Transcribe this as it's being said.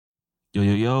Yo,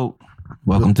 yo, yo.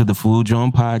 Welcome to the Food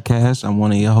Joint Podcast. I'm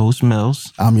one of your hosts,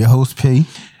 Mills. I'm your host, P.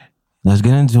 Let's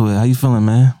get into it. How you feeling,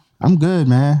 man? I'm good,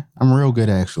 man. I'm real good,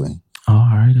 actually. Oh,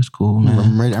 all right. That's cool,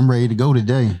 man. I'm ready to go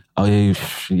today. Oh,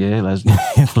 yeah.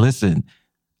 Let's listen.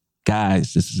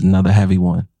 Guys, this is another heavy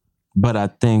one. But I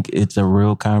think it's a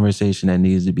real conversation that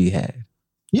needs to be had.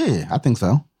 Yeah, I think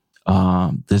so.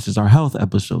 This is our health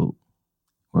episode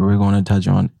where we're going to touch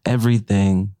on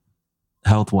everything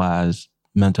health-wise,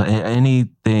 mental,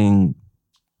 anything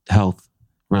health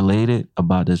related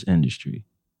about this industry.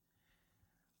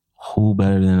 Who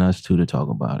better than us two to talk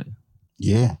about it?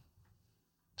 Yeah.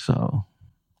 So,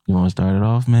 you want to start it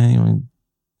off, man? You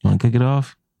want to kick it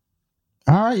off?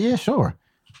 All right, yeah, sure.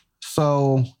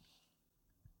 So,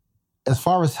 as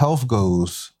far as health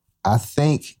goes, I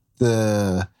think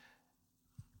the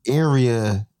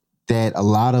area that a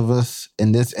lot of us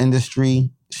in this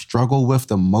industry struggle with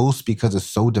the most because it's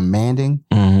so demanding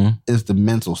is the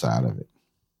mental side of it.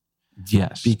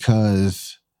 Yes.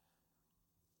 Because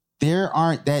there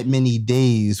aren't that many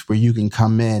days where you can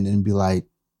come in and be like,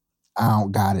 I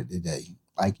don't got it today.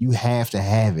 Like, you have to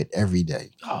have it every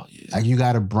day. Oh, yeah. Like, you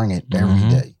got to bring it every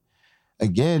day.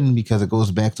 Again, because it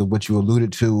goes back to what you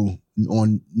alluded to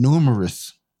on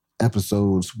numerous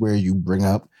episodes where you bring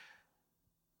up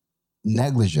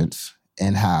negligence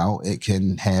and how it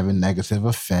can have a negative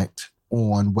effect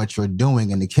on what you're doing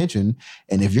in the kitchen.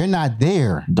 And if you're not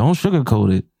there... Don't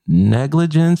sugarcoat it.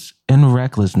 Negligence and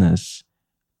recklessness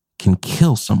can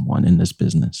kill someone in this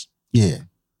business. Yeah.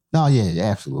 No, yeah,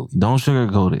 absolutely. Don't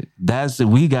sugarcoat it.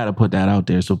 We got to put that out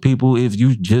there. So people, if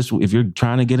you're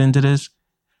trying to get into this,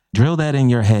 drill that in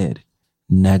your head.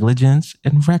 Negligence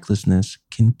and recklessness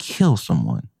can kill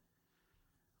someone.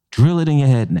 Drill it in your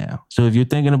head now. So if you're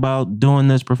thinking about doing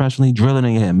this professionally, drill it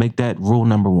in your head. Make that rule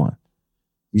number one.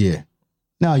 Yeah.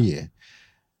 No, yeah.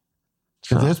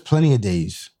 Because there's plenty of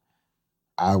days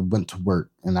I went to work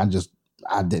and I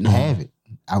didn't have it.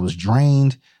 I was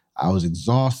drained. I was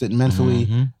exhausted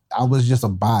mentally. I was just a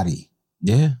body.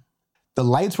 Yeah. The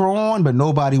lights were on, but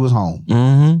nobody was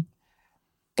home.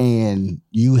 And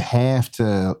you have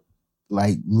to,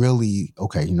 like, really,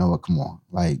 okay, you know what? Come on.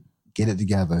 Like, get it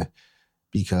together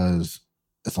because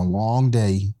it's a long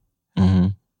day.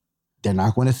 They're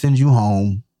not going to send you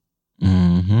home.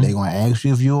 They're going to ask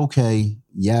you if you're okay.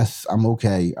 Yes, I'm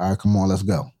okay. All right, come on, let's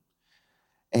go.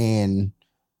 And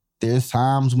there's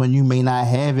times when you may not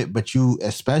have it, but you,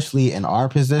 especially in our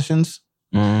positions,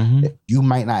 you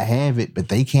might not have it, but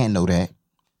they can't know that.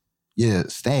 Yeah,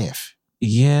 staff.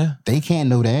 Yeah. They can't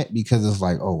know that because it's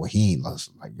like, oh, he ain't,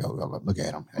 like, yo, look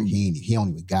at him. Like, he don't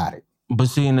even got it. But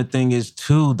see, and the thing is,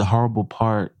 too, the horrible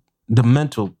part, the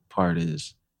mental part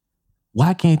is,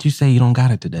 why can't you say you don't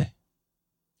got it today?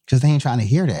 Because they ain't trying to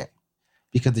hear that.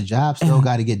 Because the job still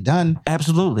got to get done.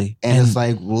 Absolutely. And it's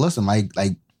like, well, listen, like,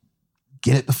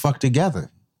 get it the fuck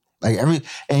together. Like,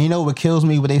 and you know what kills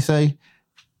me? What they say?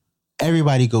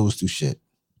 Everybody goes through shit.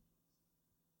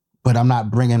 But I'm not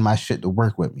bringing my shit to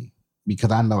work with me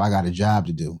because I know I got a job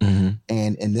to do.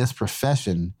 And in this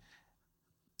profession,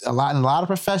 in a lot of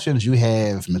professions, you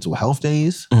have mental health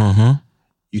days.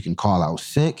 You can call out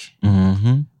sick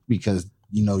because,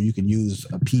 you know, you can use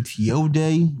a PTO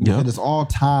day because it's all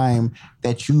time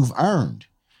that you've earned.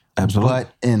 Absolutely.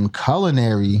 But in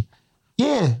culinary,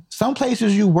 yeah, some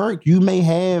places you work, you may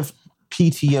have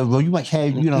PTO. Well, you might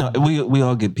have, you know. No, we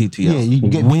all get PTO. Yeah, you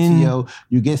get PTO,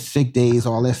 you get sick days,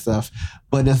 all that stuff.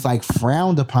 But it's like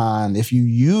frowned upon if you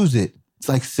use it. It's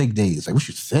like sick days. Like, what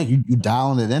you sick? You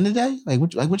dialing it in the day? Like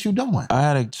what you doing?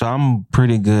 So I'm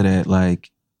pretty good at,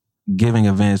 like, giving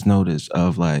advance notice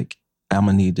of, like, I'm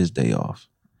gonna need this day off.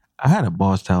 I had a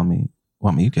boss tell me,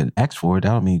 well, I mean, you can ask for it.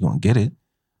 That don't mean you're gonna get it.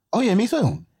 Oh yeah, me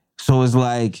too. So it's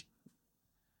like,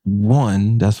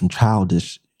 one, that's some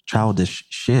childish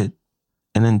shit.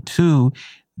 And then two,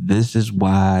 this is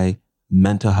why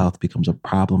mental health becomes a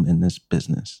problem in this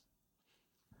business.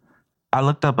 I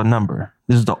looked up a number.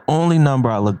 This is the only number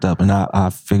I looked up, and I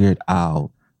figured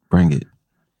I'll bring it.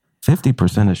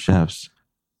 50% of chefs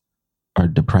are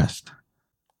depressed.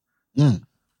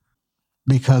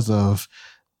 Because of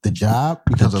the job?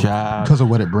 Because of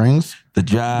what it brings? The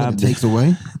job. What it takes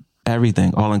away?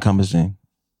 Everything, all encompassing.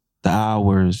 The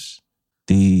hours,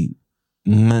 the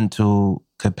mental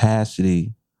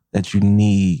capacity that you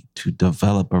need to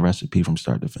develop a recipe from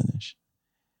start to finish.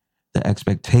 The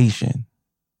expectation,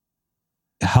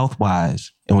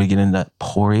 health-wise, and we get into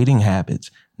poor eating habits,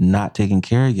 not taking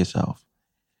care of yourself.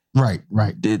 Right.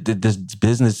 This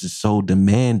business is so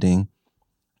demanding.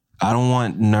 I don't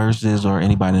want nurses or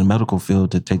anybody in the medical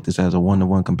field to take this as a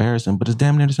one-to-one comparison, but it's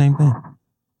damn near the same thing.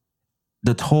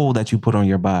 The toll that you put on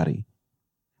your body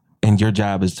And your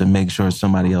job is to make sure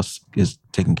somebody else is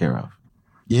taken care of.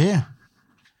 Yeah.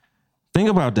 Think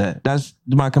about that. That's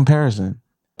my comparison.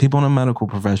 People in the medical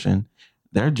profession,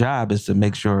 their job is to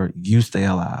make sure you stay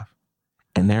alive.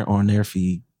 And they're on their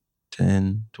feet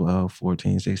 10, 12,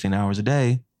 14, 16 hours a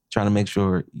day trying to make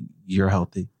sure you're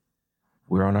healthy.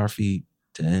 We're on our feet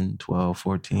 10, 12,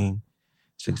 14,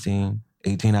 16,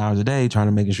 18 hours a day trying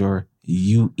to make sure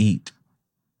you eat.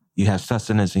 You have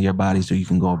sustenance in your body so you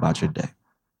can go about your day.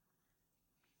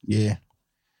 Yeah.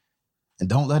 And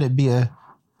don't let it be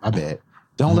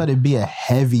Don't let it be a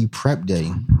heavy prep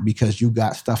day because you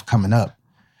got stuff coming up.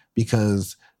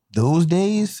 Because those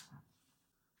days,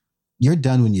 you're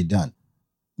done when you're done.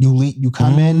 You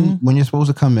come in when you're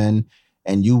supposed to come in,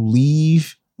 and you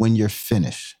leave when you're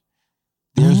finished.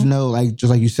 There's no, like, just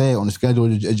like you said, on the schedule,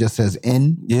 it just says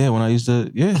end. Yeah, when I used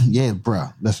to, Yeah, bro,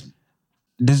 listen.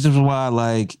 This is why,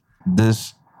 like,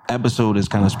 this episode is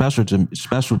kind of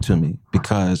special to me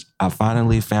because I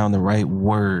finally found the right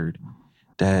word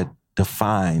that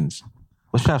defines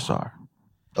what chefs are.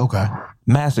 Okay.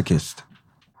 Masochist.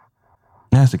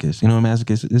 Masochist. You know what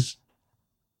masochist is?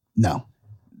 No.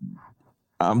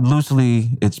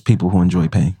 Loosely, it's people who enjoy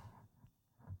pain.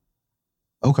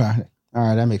 Okay. All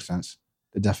right, that makes sense.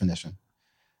 The definition.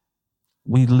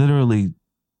 We literally,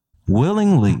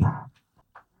 willingly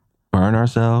burn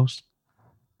ourselves,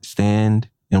 stand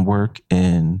and work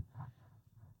in,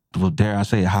 well, dare I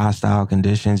say, hostile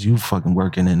conditions. You fucking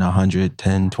working in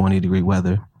 110, 20 degree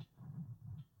weather,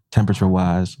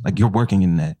 temperature-wise. Like, you're working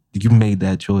in that. You made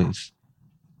that choice.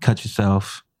 Cut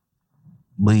yourself,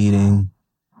 bleeding,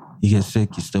 you get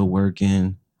sick, you're still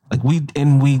working. Like, we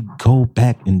go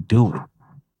back and do it.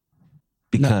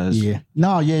 Because... you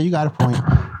got a point.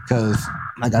 Because,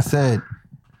 like I said,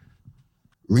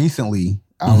 recently,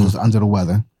 I was under the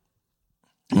weather.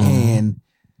 And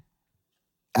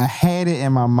I had it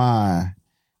in my mind,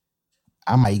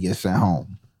 I might get sent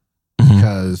home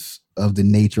because of the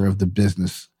nature of the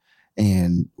business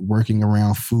and working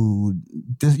around food,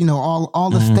 this, all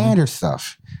the standard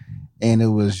stuff. And it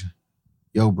was,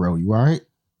 yo, bro, you all right?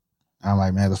 I'm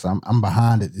like, man, listen, I'm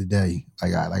behind it today. I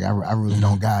really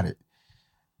don't got it.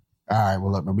 All right,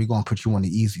 well, look, we're going to put you on the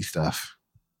easy stuff.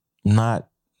 Not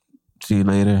see you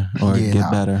later or get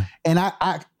better. And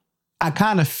I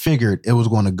kind of figured it was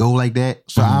going to go like that.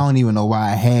 So I don't even know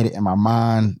why I had it in my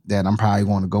mind that I'm probably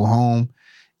going to go home.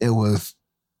 It was,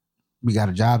 we got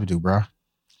a job to do, bro.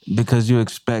 Because you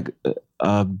expect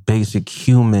a basic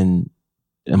human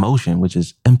emotion, which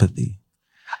is empathy.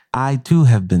 I too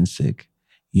have been sick.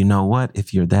 You know what?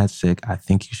 If you're that sick, I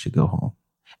think you should go home.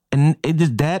 And it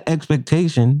is that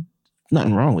expectation,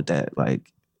 nothing wrong with that.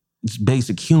 Like, it's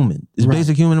basic human. It's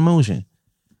basic human emotion.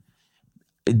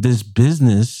 This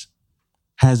business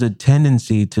has a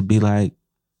tendency to be like,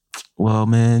 well,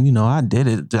 man, I did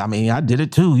it. I mean, I did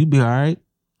it too. You be all right.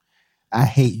 I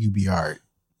hate you be all right.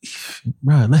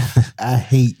 Bro, I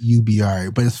hate you be all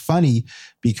right. But it's funny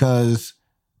because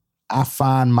I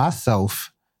find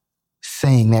myself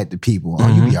saying that to people. Oh,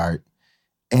 you be all right.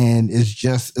 And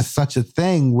it's such a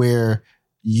thing where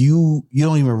you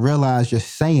don't even realize you're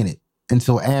saying it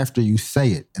until after you say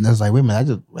it. And it's like, wait a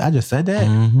minute, I just said that?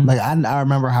 Like, I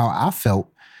remember how I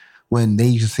felt when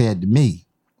they just said to me.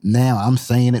 Now I'm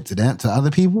saying it to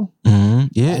other people.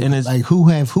 Yeah, and it's like,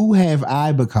 who have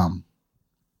I become?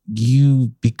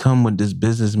 You become what this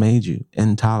business made you.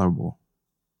 Intolerable.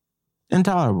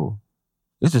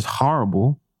 It's just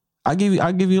horrible. I'll give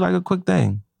you like a quick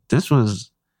thing. This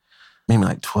was maybe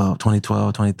like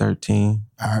 2012, 2013.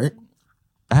 All right.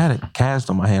 I had a cast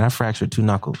on my hand. I fractured 2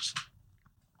 knuckles.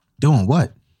 Doing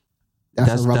what?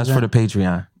 That's for the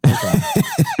Patreon. Okay.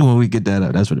 When we get that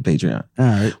up, that's for the Patreon. All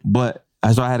right. But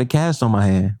so I had a cast on my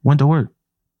hand. Went to work.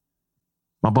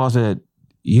 My boss said,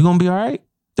 "You gonna be all right?"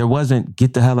 There wasn't,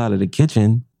 "Get the hell out of the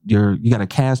kitchen. You got a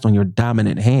cast on your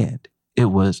dominant hand." It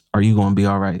was, "Are you gonna be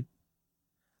all right?"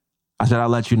 I said, "I'll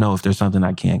let you know if there's something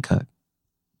I can't cut."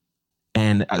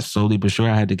 And slowly but sure,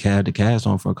 I had to have the cast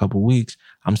on for a couple of weeks.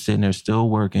 I'm sitting there still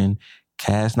working.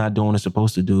 Cast not doing what it's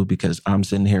supposed to do because I'm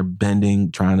sitting here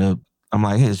bending, I'm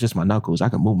like, hey, it's just my knuckles. I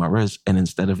can move my wrist. And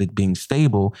instead of it being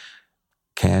stable,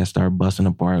 cast started busting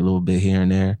apart a little bit here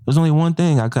and there. There's only one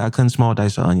thing. I couldn't small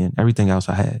dice an onion. Everything else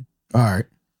I had. All right.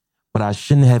 But I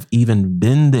shouldn't have even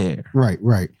been there.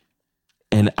 Right.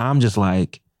 And I'm just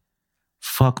like,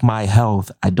 fuck my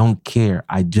health. I don't care.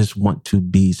 I just want to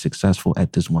be successful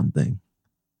at this one thing.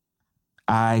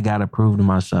 I got to prove to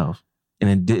myself. And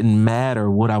it didn't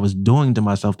matter what I was doing to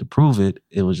myself to prove it.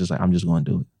 It was just like, I'm just going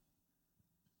to do it.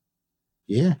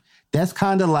 Yeah. That's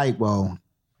kind of like, well,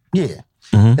 yeah.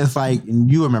 It's like,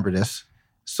 and you remember this.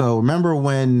 So remember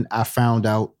when I found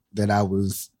out that I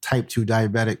was type 2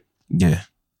 diabetic. Yeah.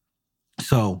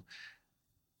 So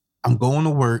I'm going to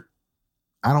work.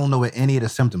 I don't know what any of the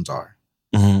symptoms are.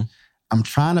 Mm-hmm. I'm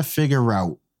trying to figure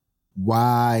out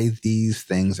why these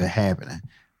things are happening.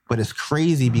 But it's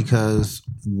crazy because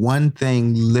one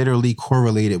thing literally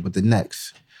correlated with the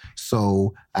next.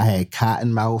 So I had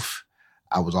cotton mouth.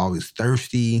 I was always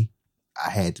thirsty. I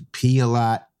had to pee a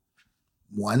lot.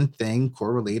 One thing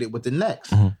correlated with the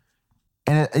next. Mm-hmm.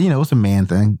 And, it's a man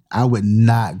thing. I would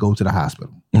not go to the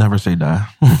hospital. Never say die.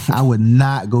 I would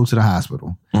not go to the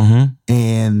hospital. Mm-hmm.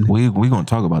 And we're going to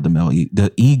talk about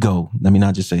the ego. Let me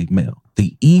not just say male.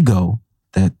 The ego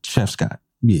that chefs got.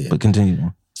 Yeah. But continue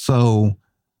on. So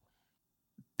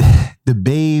the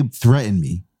babe threatened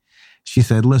me. She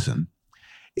said, listen,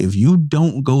 if you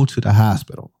don't go to the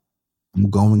hospital, I'm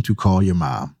going to call your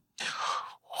mom.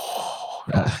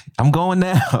 I'm going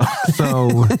now.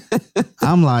 So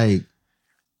I'm like,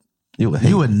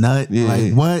 you a nut? Yeah.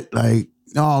 Like what? Like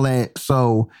all that.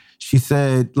 So she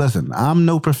said, listen, I'm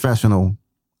no professional,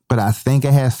 but I think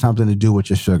it has something to do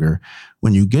with your sugar.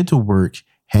 When you get to work,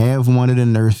 have one of the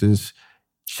nurses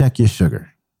check your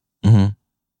sugar. Mm-hmm.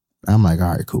 I'm like,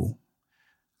 all right, cool.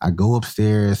 I go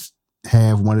upstairs,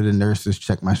 have one of the nurses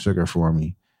check my sugar for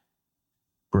me.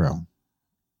 Bro,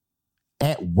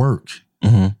 at work,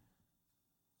 mm-hmm.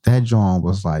 that joint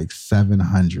was like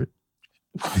 700.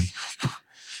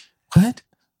 What?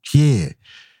 Yeah.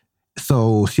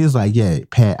 So she's like, yeah,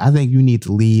 Pat, I think you need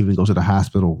to leave and go to the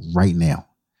hospital right now.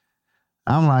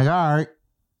 I'm like, all right.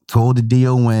 Told the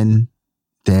DON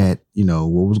that,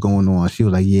 what was going on. She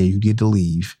was like, yeah, you need to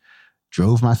leave.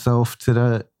 Drove myself to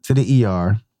the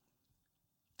ER.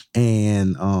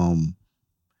 And I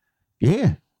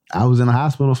was in the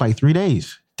hospital for like 3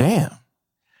 days. Damn.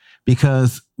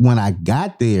 Because when I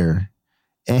got there,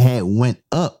 it had went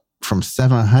up from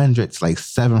 700 to like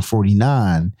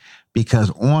 749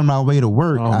 because on my way to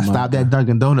work, I stopped at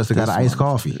Dunkin' Donuts and got an iced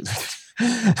coffee.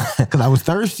 Because I was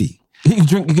thirsty.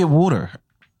 You get water.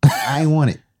 I ain't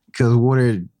want it because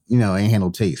water, ain't had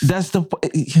no taste. That's the...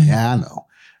 Yeah, I know.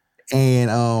 And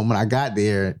when I got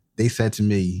there, they said to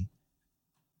me,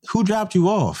 who dropped you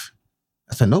off?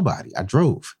 I said, nobody. I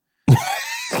drove.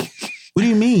 What do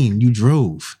you mean you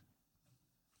drove?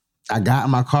 I got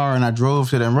in my car and I drove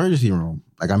to the emergency room.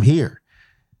 Like, I'm here.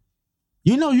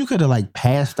 You could have like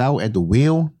passed out at the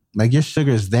wheel. Like, your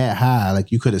sugar is that high.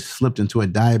 Like, you could have slipped into a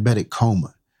diabetic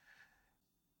coma.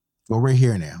 Well, we're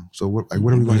here now. So, what are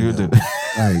we going to do?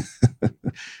 Like,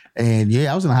 and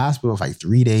I was in the hospital for like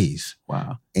 3 days.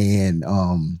 Wow. And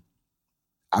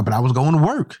but I was going to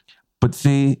work. But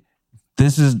see,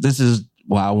 this is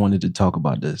why I wanted to talk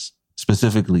about this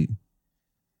specifically.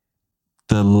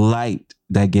 The light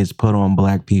that gets put on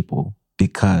Black people,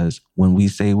 because when we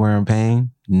say we're in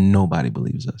pain, nobody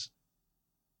believes us.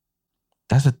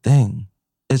 That's a thing.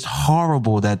 It's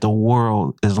horrible that the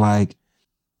world is like,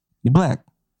 you're Black.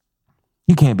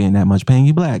 You can't be in that much pain.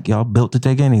 You Black. Y'all built to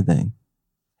take anything.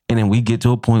 And then we get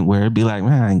to a point where it'd be like,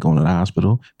 man, I ain't going to the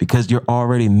hospital, because you're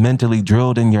already mentally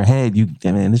drilled in your head.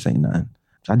 Man, this ain't nothing.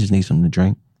 I just need something to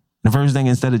drink. The first thing,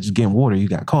 instead of just getting water, you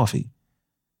got coffee.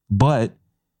 But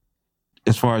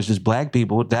as far as just Black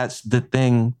people, that's the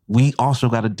thing we also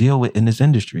got to deal with in this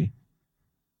industry.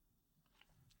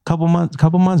 Couple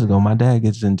months ago, my dad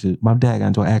got into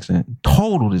an accident,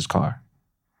 totaled his car.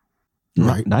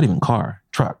 Right. Not even car,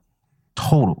 truck,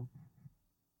 total.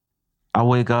 I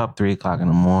wake up 3:00 in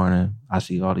the morning. I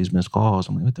see all these missed calls.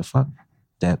 I'm like, what the fuck?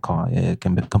 Dad called. Yeah,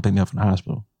 come pick me up from the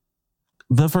hospital.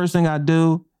 The first thing I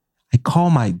do, I call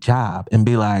my job and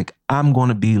be like, I'm going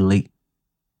to be late.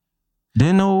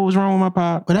 Didn't know what was wrong with my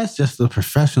pop. But that's just the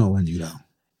professional in you, though.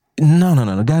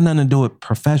 No. Got nothing to do with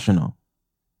professional.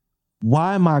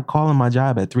 Why am I calling my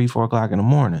job at 3-4 in the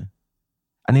morning?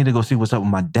 I need to go see what's up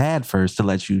with my dad first to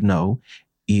let you know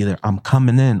either I'm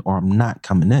coming in or I'm not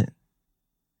coming in.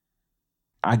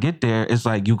 I get there, it's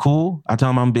like, you cool? I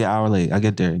tell him I'm going to be an hour late. I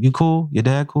get there. You cool? Your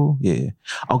dad cool? Yeah.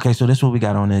 Okay, so this is what we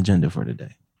got on the agenda for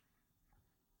today.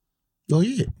 Oh,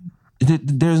 yeah.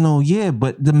 There's no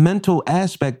but the mental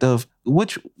aspect of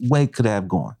which way could I have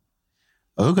gone?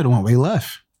 Oh, it could have went way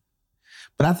left.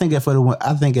 But I think if it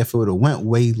would have went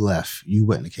way left, you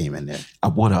wouldn't have came in there. I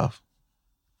would have.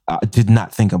 I did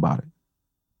not think about it.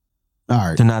 All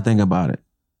right. Did not think about it.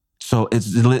 So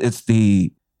it's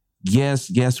the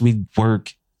yes, we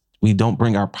work. We don't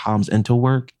bring our problems into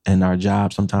work, and our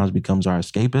job sometimes becomes our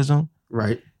escapism.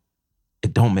 Right.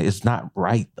 It's not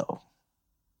right though.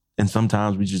 And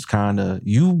sometimes we just kind of,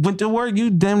 you went to work, you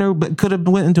damn near could have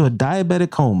went into a diabetic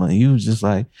coma. And you was just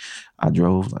like, I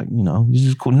drove, like, you know, you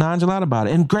just cool, nonchalant about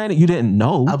it. And granted, you didn't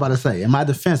know. I was about to say, in my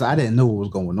defense, I didn't know what was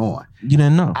going on. You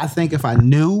didn't know. I think if I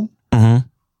knew, Mm-hmm.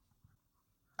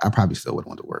 I probably still would have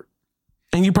went to work.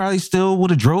 And you probably still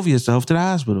would have drove yourself to the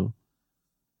hospital.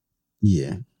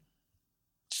 Yeah.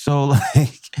 So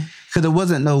like, because there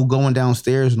wasn't no going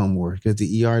downstairs no more because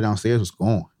the ER downstairs was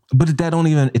gone. But it don't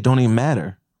even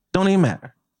matter. Don't even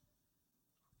matter.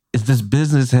 It's this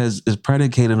business is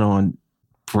predicated on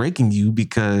breaking you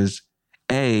because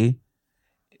A,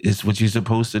 it's what you're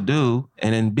supposed to do,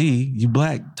 and then B, you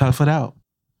black, tough it out.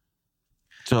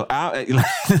 So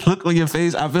look on your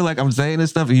face. I feel like I'm saying this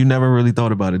stuff and you never really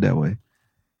thought about it that way.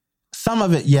 Some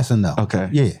of it, yes and no. Okay.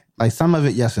 Yeah. Like some of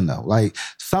it, yes and no. Like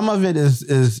some of it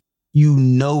is you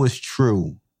know it's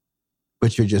true,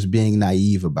 but you're just being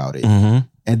naive about it. Mm-hmm.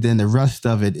 And then the rest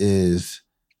of it is,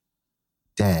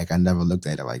 dag, I never looked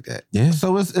at it like that. Yeah.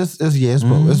 So it's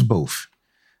both. It's both.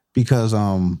 Because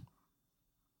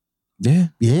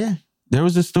yeah. There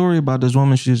was a story about this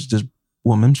woman. She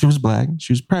was black.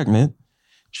 She was pregnant.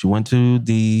 She went to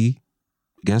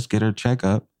get her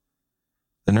checkup.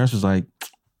 The nurse was like,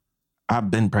 I've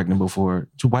been pregnant before.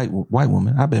 It's a white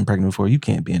woman. I've been pregnant before. You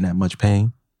can't be in that much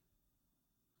pain.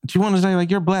 She wanted to say, like,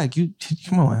 you're black. You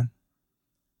come on.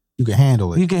 You can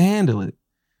handle it. You can handle it.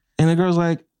 And the girl's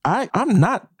like, I'm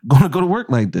not going to go to work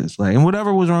like this. Like, and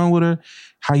whatever was wrong with her,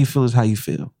 how you feel is how you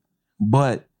feel.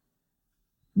 But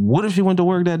what if she went to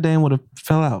work that day and would have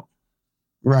fell out?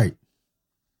 Right.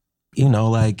 You know,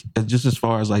 like, just as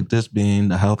far as like this being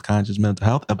the health conscious mental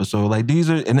health episode, like these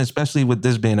are, and especially with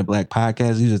this being a black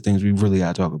podcast, these are things we really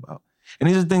got to talk about. And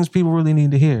these are things people really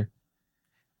need to hear.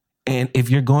 And if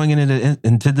you're going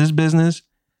into this business,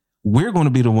 we're going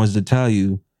to be the ones to tell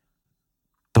you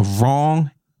the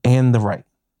wrong and the right.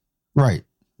 Right.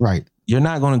 Right. You're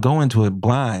not going to go into it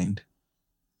blind.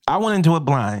 I went into it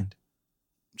blind.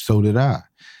 So did I.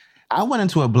 I went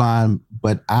into it blind,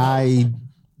 but I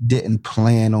didn't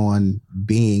plan on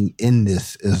being in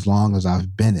this as long as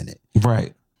I've been in it.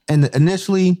 Right. And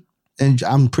initially, and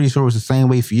I'm pretty sure it was the same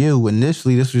way for you,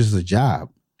 initially this was just a job.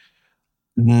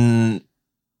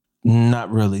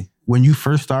 Not really. When you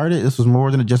first started, this was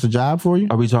more than just a job for you?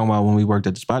 Are we talking about when we worked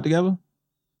at the spot together?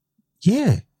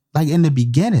 Yeah. Like in the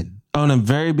beginning. Oh, in the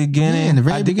very beginning? Yeah, in the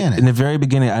very beginning. In the very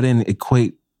beginning, I didn't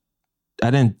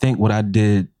think what I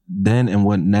did then and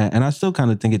what now, and I still kind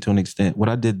of think it to an extent. What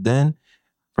I did then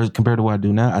compared to what I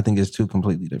do now, I think it's two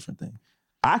completely different things.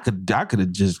 I could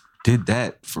have just did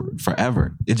that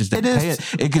forever. It just didn't pay.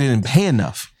 It didn't pay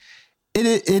enough.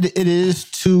 It is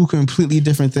two completely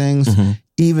different things,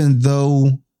 even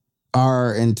though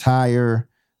our entire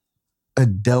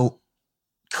adult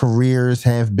careers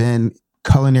have been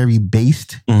culinary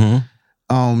based.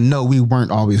 No, we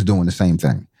weren't always doing the same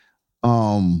thing.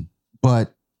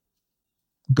 But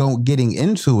getting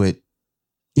into it,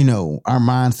 you know, our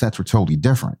mindsets were totally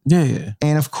different. Yeah.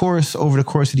 And of course, over the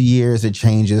course of the years, it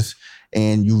changes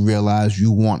and you realize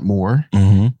you want more.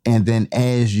 And then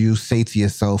as you say to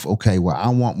yourself, okay, well, I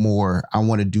want more. I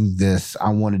want to do this. I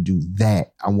want to do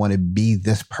that. I want to be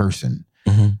this person.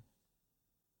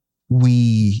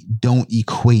 We don't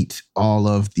equate all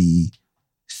of the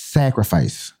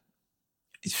sacrifice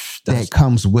that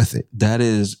comes with it. That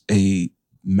is a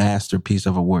masterpiece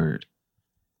of a word.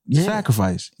 Yeah.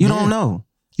 Sacrifice. You don't know.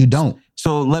 You don't.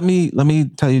 So let me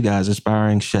tell you guys,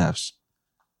 aspiring chefs,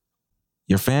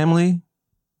 your family,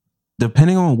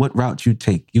 depending on what route you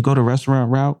take, you go the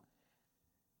restaurant route,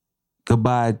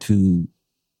 goodbye to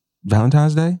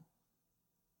Valentine's Day,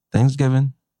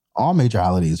 Thanksgiving. All major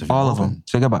holidays. All of them.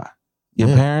 Say goodbye. Your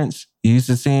parents, you used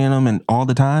to seeing them and all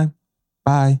the time.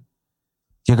 Bye.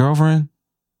 Your girlfriend,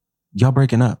 y'all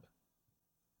breaking up.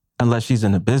 Unless she's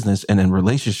in a business, and in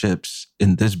relationships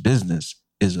in this business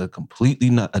is a completely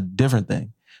a different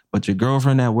thing. But your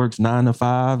girlfriend that works 9 to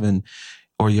 5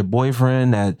 or your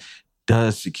boyfriend that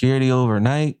does security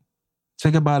overnight, say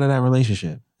goodbye to that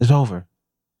relationship. It's over.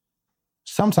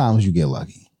 Sometimes you get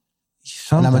lucky.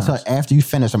 Sometimes. And I'm gonna tell after you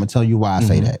finish, I'm gonna tell you why I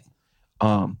say that.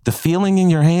 The feeling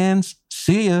in your hands,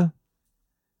 see ya.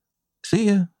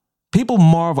 People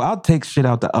marvel. I'll take shit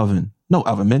out the oven. No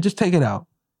oven, man. Just take it out.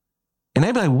 And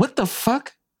they be like, what the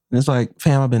fuck? And it's like,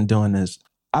 fam, I've been doing this.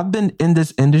 I've been in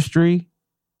this industry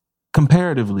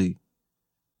comparatively.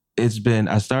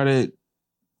 I started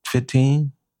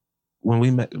 15 when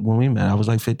we met. I was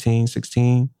like 15,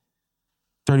 16,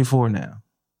 34 now.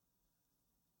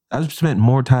 I've spent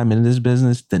more time in this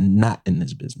business than not in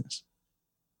this business.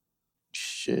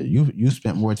 Shit, you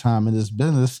spent more time in this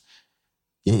business.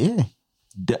 Yeah.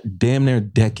 damn near a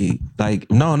decade. Like,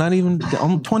 no, not even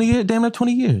 20 years, damn near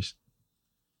 20 years.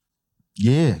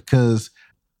 Yeah, because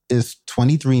it's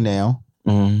 23 now.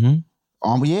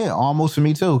 Mm-hmm. Yeah, almost for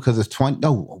me too, because it's 20.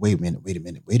 No, wait a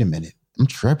minute. I'm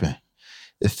tripping.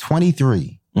 It's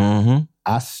 23. Mm-hmm.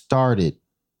 I started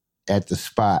at the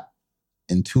spot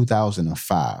in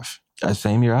 2005. That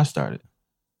same year I started.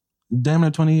 Damn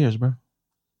near 20 years, bro.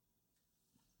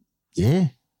 Yeah.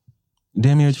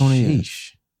 Damn near 20 years.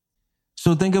 Sheesh.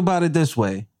 So think about it this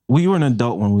way. We were an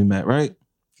adult when we met, right?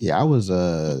 Yeah, I was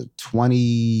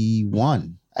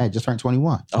 21. I had just turned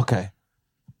 21. Okay. I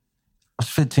was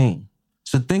 15.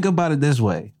 So think about it this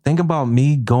way. Think about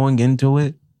me going into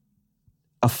it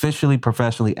officially,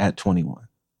 professionally at 21.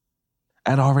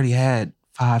 I'd already had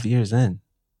 5 years in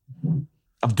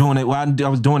of doing it. Well, I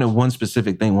was doing it one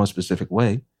specific thing, one specific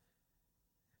way.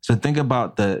 So think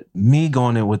about me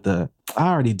going in with I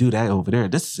already do that over there.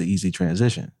 This is an easy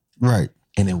transition. Right.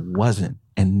 And it wasn't.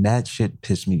 And that shit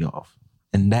pissed me off.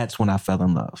 And that's when I fell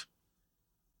in love.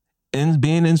 And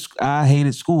I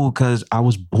hated school because I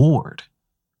was bored.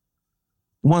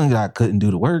 One, I couldn't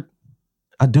do the work.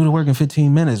 I do the work in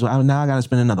 15 minutes. Now I got to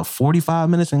spend another 45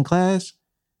 minutes in class.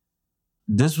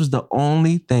 This was the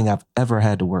only thing I've ever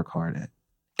had to work hard at.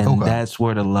 And that's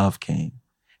where the love came.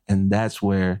 And that's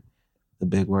where the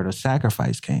big word of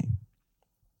sacrifice came.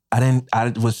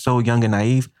 I was so young and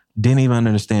naive, didn't even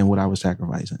understand what I was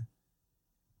sacrificing.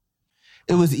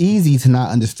 It was easy to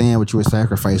not understand what you were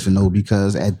sacrificing, though,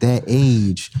 because at that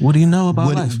age... What do you know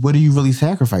about life? What are you really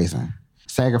sacrificing?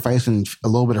 Sacrificing a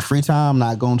little bit of free time,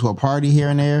 not going to a party here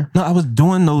and there? No, I was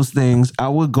doing those things. I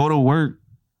would go to work.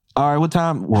 All right, what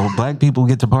time? Well, black people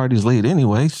get to parties late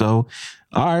anyway. So,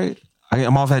 all right,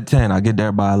 I'm off at 10. I get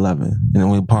there by 11. And then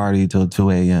we party till 2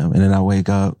 a.m. And then I wake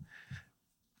up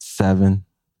 7.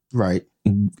 Right.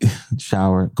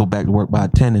 Shower, go back to work by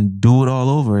 10 and do it all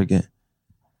over again.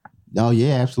 Oh,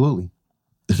 yeah, absolutely.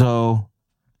 So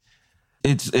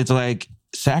it's like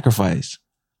sacrifice.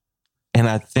 And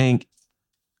I think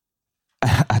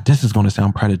this is going to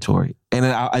sound predatory. And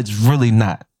it's really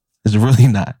not. It's really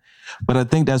not. But I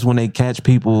think that's when they catch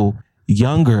people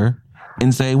younger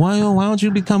and say, well, why don't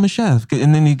you become a chef?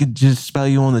 And then you could just spell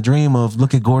you on the dream of,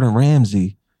 look at Gordon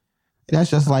Ramsay. That's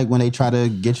just like when they try to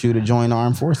get you to join the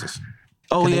armed forces.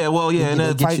 Oh, yeah, and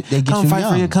they fight you fight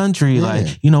for your country. Yeah.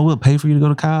 Like, we'll pay for you to go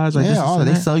to college. Like,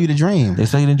 they sell you the dream. They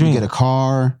sell you the dream. You get a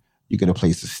car, you get a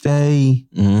place to stay,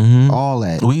 all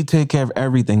that. We take care of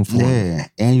everything for you. Yeah,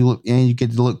 and you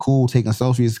get to look cool taking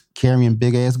selfies, carrying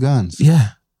big ass guns. Yeah.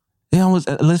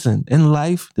 Listen, in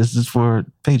life, this is for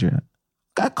Patreon.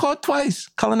 Got caught twice.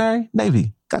 Culinary,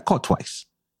 Navy. Got caught twice.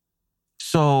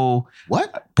 So...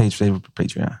 What? Page favorite for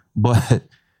Patreon. But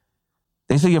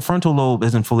they say your frontal lobe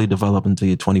isn't fully developed until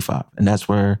you're 25. And that's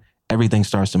where everything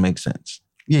starts to make sense.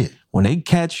 Yeah. When they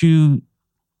catch you,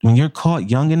 when you're caught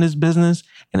young in this business,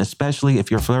 and especially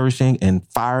if you're flourishing and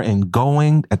fire and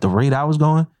going at the rate I was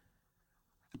going,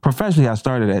 professionally, I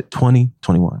started at 20,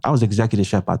 21. I was executive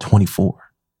chef by 24.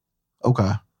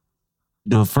 Okay.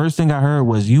 The first thing I heard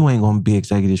was, you ain't going to be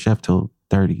executive chef till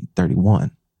 30,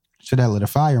 31. Should that lit a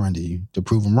fire under you to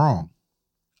prove them wrong?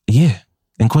 Yeah.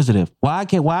 Inquisitive. Why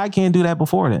I can't do that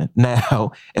before then?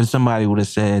 Now, if somebody would have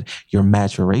said your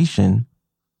maturation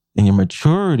and your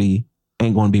maturity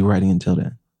ain't going to be ready until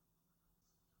then.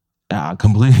 I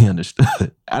completely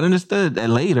understood. I understood that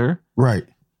later. Right.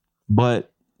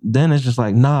 But then it's just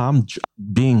like, nah,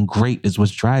 being great is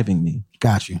what's driving me.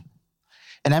 Got you.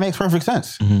 And that makes perfect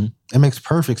sense. Mm-hmm. It makes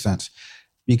perfect sense.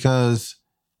 Because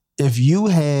if you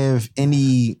have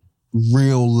any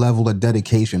real level of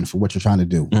dedication for what you're trying to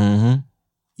do,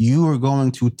 you are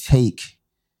going to take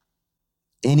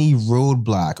any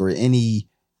roadblock or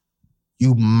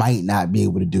you might not be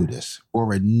able to do this,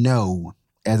 or a no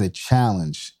as a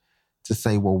challenge to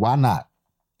say, well, why not?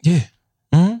 Yeah.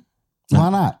 Mm-hmm. Why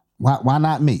not? Why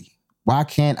not me? Why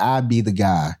can't I be the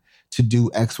guy to do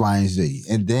X, Y, and Z?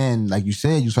 And then, like you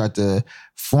said, you start to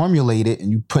formulate it and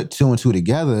you put 2 and 2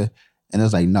 together, and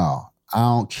it's like, no, I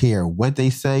don't care what they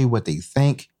say, what they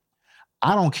think.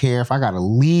 I don't care if I got to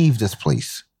leave this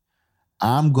place.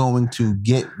 I'm going to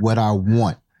get what I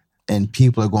want, and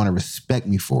people are going to respect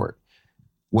me for it.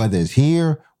 Whether it's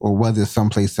here or whether it's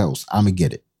someplace else, I'm going to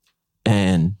get it.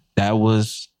 And that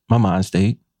was my mind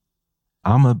state.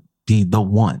 I'm going to be the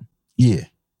one. Yeah.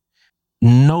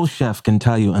 No chef can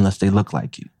tell you unless they look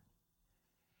like you.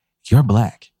 You're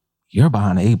black. You're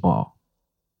behind the 8 ball.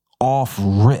 Off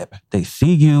rip. They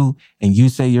see you and you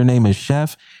say your name is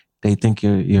chef. They think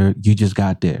you just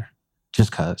got there.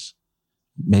 Just cause.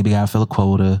 Maybe gotta fill a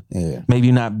quota. Yeah. Maybe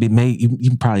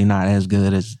you probably not as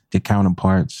good as the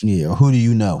counterparts. Yeah. Who do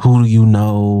you know? Who do you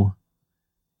know?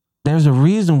 There's a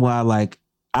reason why, like,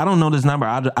 I don't know this number.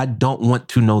 I don't want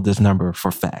to know this number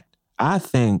for fact. I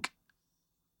think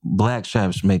Black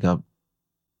chefs make up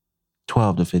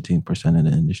 12 to 15% of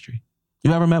the industry.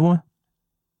 You ever met one?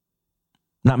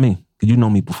 Not me, because you know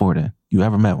me before then. You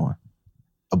ever met one?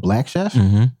 A Black chef?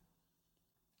 Mm-hmm.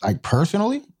 Like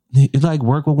personally? It's like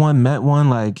work with one, met one,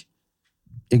 like...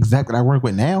 Exactly I work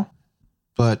with now,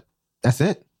 but that's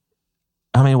it.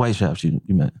 How many white chefs you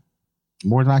met?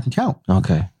 More than I can count.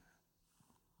 Okay.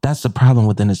 That's the problem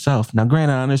within itself. Now,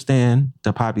 granted, I understand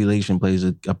the population plays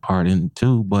a part in it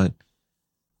too, but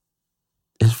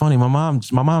it's funny. My mom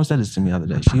said this to me the other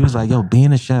day. She was like, yo,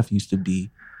 being a chef used to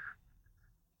be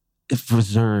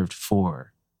reserved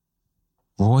for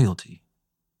royalty.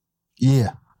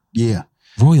 Yeah. Yeah.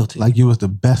 Royalty. Like you was the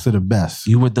best of the best.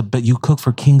 You cook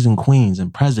for kings and queens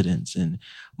and presidents and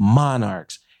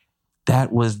monarchs.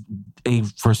 That was a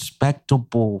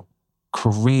respectable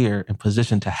career and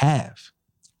position to have.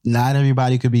 Not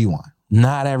everybody could be one.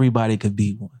 Not everybody could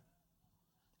be one.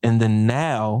 And then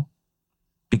now,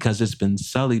 because it's been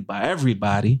sullied by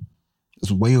everybody,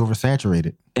 it's way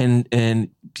oversaturated. And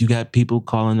you got people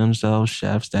calling themselves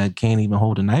chefs that can't even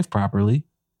hold a knife properly.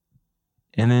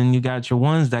 And then you got your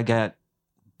ones that got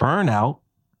burnout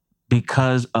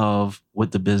because of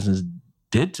what the business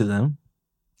did to them.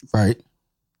 Right.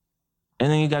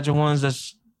 And then you got your ones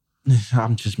that's,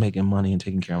 I'm just making money and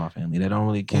taking care of my family. They don't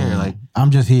really care. Like,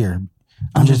 I'm just here.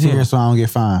 I'm just here so I don't get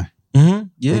fined. Mm-hmm.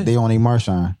 Yeah. They on a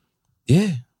marchand.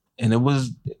 Yeah. And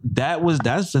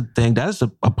that's the thing. That's a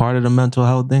part of the mental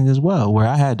health thing as well, where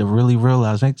I had to really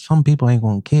realize, like, some people ain't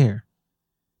gonna care.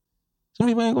 Some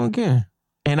people ain't gonna care.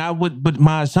 And but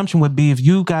my assumption would be if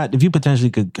you potentially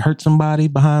could hurt somebody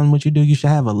behind what you do, you should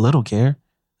have a little care.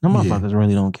 No motherfuckers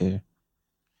really don't care.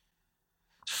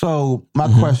 So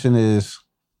my question is,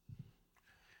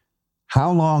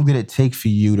 how long did it take for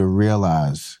you to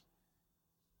realize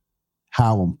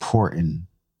how important,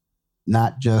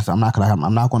 not just, I'm not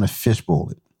going to fishbowl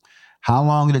it. How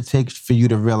long did it take for you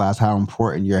to realize how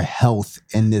important your health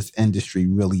in this industry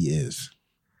really is?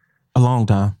 A long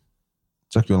time.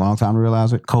 Took you a long time to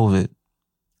realize it? COVID,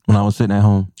 when I was sitting at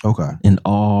home. Okay. And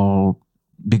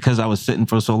because I was sitting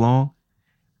for so long,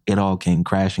 it all came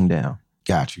crashing down.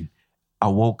 Got you. I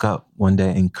woke up one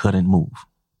day and couldn't move.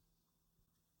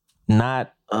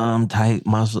 Not tight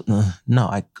muscle. No,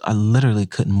 I literally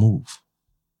couldn't move.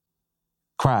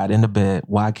 Cried in the bed.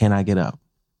 Why can't I get up?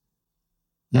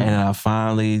 Mm. And I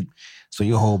finally... So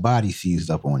your whole body seized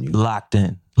up on you. Locked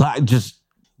in.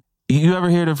 You ever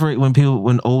hear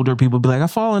when older people be like, I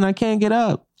fall and I can't get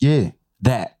up? Yeah.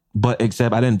 That. But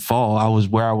except I didn't fall. I was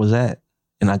where I was at.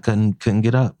 And I couldn't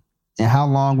get up. And how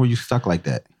long were you stuck like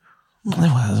that? It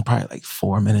was probably like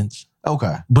 4 minutes.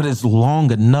 Okay. But it's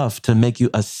long enough to make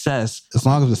you assess. As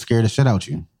long as it scared the shit out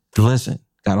you. Listen,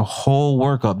 got a whole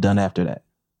workup done after that.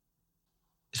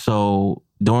 So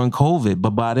during COVID,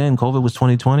 but by then COVID was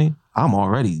 2020. I'm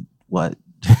already,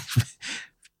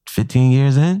 15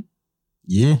 years in?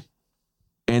 Yeah.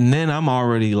 And then I'm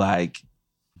already like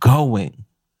going.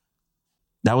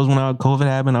 That was when COVID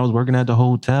happened. I was working at the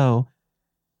hotel.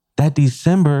 That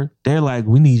December, they're like,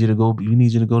 we need you to go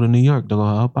to New York to go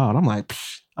help out. I'm like,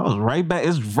 I was right back.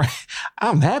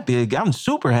 I'm happy. I'm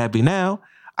super happy now.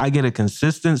 I get a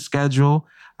consistent schedule.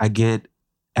 I get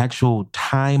actual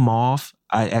time off.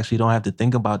 I actually don't have to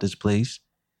think about this place.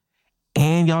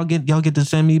 And y'all get to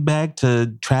send me back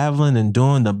to traveling and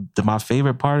doing my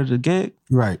favorite part of the gig.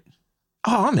 Right.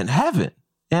 Oh, I'm in heaven.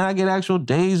 And I get actual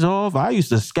days off. I used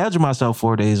to schedule myself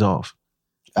 4 days off.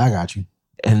 I got you.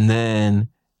 And then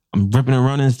I'm ripping and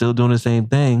running, still doing the same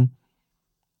thing.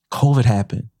 COVID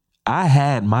happened. I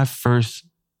had my first,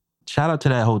 shout out to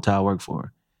that hotel I work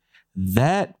for.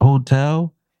 That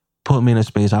hotel put me in a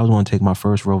space I was going to take my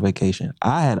first real vacation.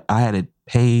 I had it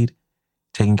paid,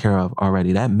 taken care of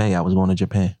already. That May, I was going to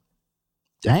Japan.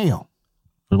 Damn. I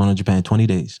was going to Japan 20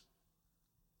 days.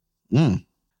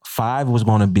 5 was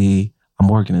going to be, I'm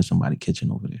working in somebody's kitchen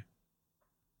over there.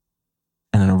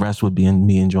 And then the rest would be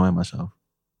me enjoying myself.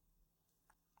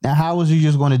 Now, how was you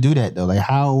just going to do that, though? Like,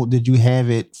 how did you have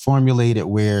it formulated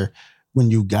where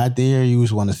when you got there, you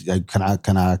was want to, like, can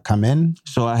I come in?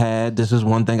 So this is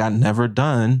one thing I'd never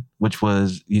done, which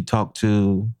was you talk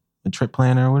to a trip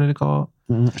planner, what is it called?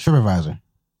 TripAdvisor.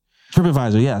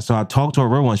 TripAdvisor, yeah. So I talked to a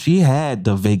real one. She had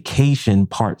the vacation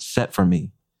part set for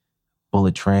me.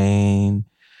 Bullet train,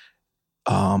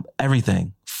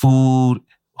 everything, food,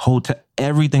 hotel,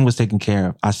 everything was taken care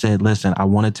of. I said, listen, I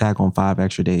want to tack on 5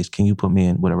 extra days. Can you put me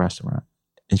in with a restaurant?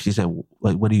 And she said,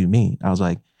 like, what do you mean? I was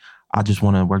like, I just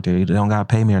want to work there. They don't got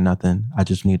to pay me or nothing. I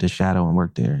just need to shadow and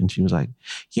work there. And she was like,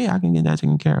 yeah, I can get that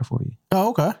taken care of for you. Oh,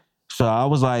 okay. So I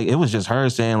was like, it was just her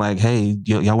saying like, hey,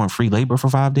 y'all want free labor for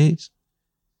 5 days?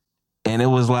 And it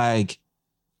was like,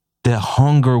 the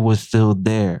hunger was still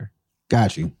there.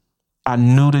 Got you. I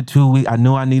knew the 2 weeks, I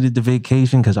knew I needed the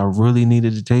vacation because I really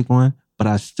needed to take one, but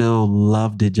I still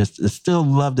loved it. Still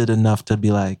loved it enough to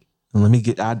be like, let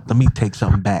me take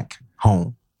something back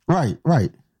home. Right.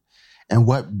 And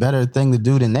what better thing to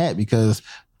do than that? Because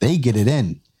they get it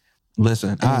in.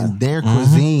 Listen, and their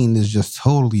cuisine is just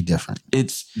totally different.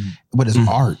 It's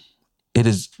art. It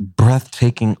is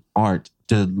breathtaking art.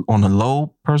 On the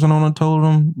low person on a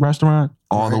totem restaurant,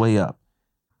 all the way up.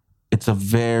 It's a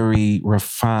very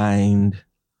refined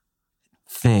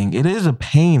thing. It is a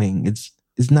painting. It's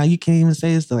not, you can't even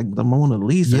say it's like the Mona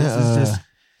Lisa. Yeah, it's just,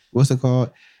 what's it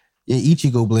called? Yeah,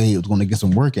 Ichigo Blade was going to get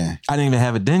some work in. I didn't even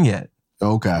have it done yet.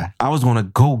 Okay. I was going to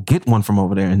go get one from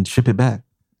over there and ship it back.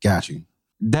 Got you.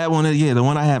 That one, the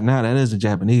one I have now, that is a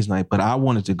Japanese knife, but I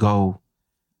wanted to go.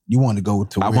 You wanted to go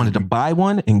to I wanted to buy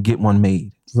one and get one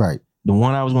made. Right. The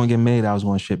one I was going to get made, I was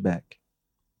going to ship back.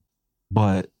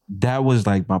 But that was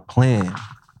like my plan.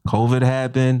 COVID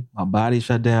happened. My body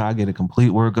shut down. I get a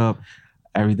complete workup.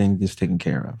 Everything gets taken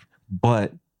care of.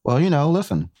 But, well,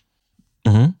 listen.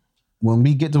 When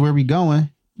we get to where we going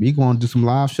to do some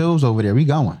live shows over there. We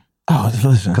going. Oh,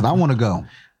 listen. Because I want to go.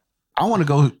 I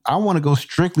want to go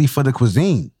strictly for the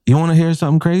cuisine. You want to hear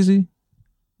something crazy?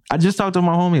 I just talked to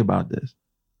my homie about this.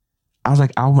 I was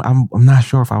like, I'm not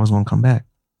sure if I was going to come back.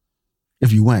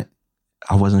 If you went?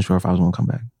 I wasn't sure if I was going to come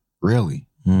back. Really?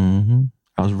 I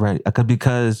was ready.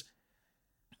 Because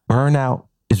burnout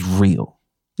is real.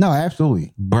 No,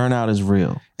 absolutely. Burnout is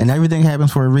real. And everything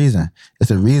happens for a reason. It's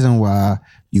a reason why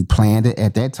you planned it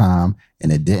at that time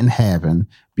and it didn't happen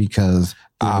because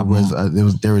there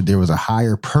was a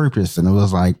higher purpose, and it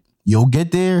was like, you'll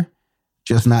get there,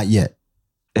 just not yet.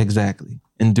 Exactly.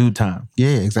 In due time.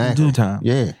 Yeah, exactly. In due time.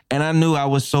 Yeah. And I knew I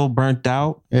was so burnt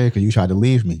out. Yeah, because you tried to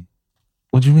leave me.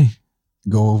 What do you mean?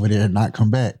 Go over there and not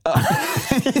come back.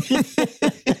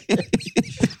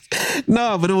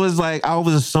 No, but it was like I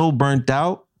was so burnt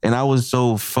out and I was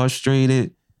so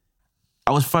frustrated.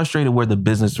 I was frustrated where the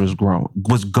business was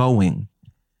going.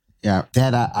 Yeah,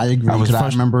 that I agree. I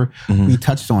remember we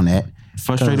touched on that.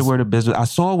 Frustrated where the business, I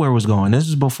saw where it was going. This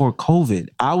is before COVID.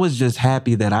 I was just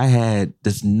happy that I had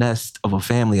this nest of a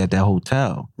family at that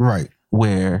hotel. Right.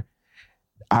 Where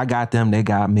I got them, they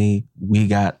got me, we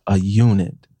got a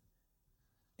unit.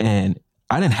 And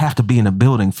I didn't have to be in a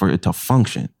building for it to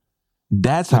function.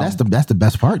 That's the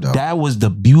best part though. That was the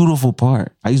beautiful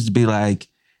part. I used to be like,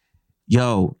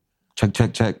 yo,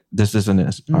 check, this, and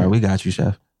this. All right, we got you,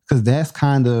 chef. Because that's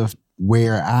kind of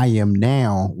where I am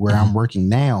now, where I'm working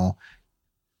now.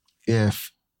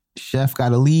 If chef got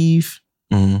to leave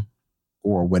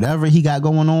or whatever he got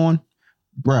going on,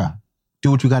 bruh,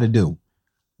 do what you got to do.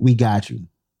 We got you.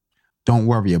 Don't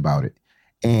worry about it.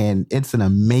 And it's an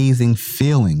amazing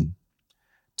feeling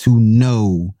to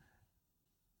know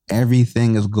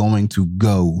everything is going to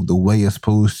go the way it's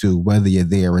supposed to, whether you're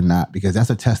there or not, because that's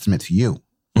a testament to you.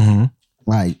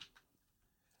 Like,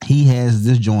 he has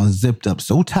this joint zipped up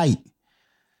so tight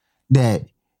that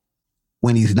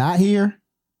when he's not here,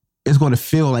 it's going to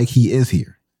feel like he is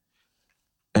here.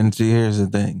 And see, here's the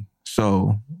thing.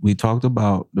 So we talked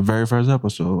about the very first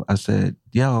episode. I said,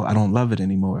 yo, I don't love it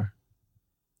anymore.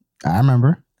 I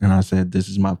remember. And I said, this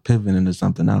is my pivot into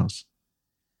something else.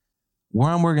 Where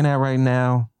I'm working at right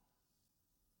now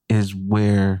is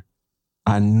where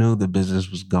I knew the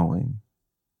business was going.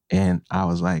 And I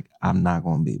was like, I'm not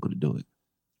going to be able to do it.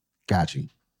 Got you.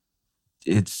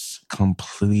 It's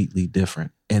completely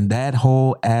different. And that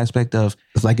whole aspect of...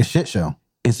 It's like a shit show.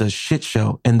 It's a shit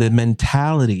show. And the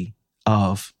mentality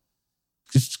of...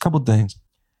 Just a couple things.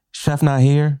 Chef not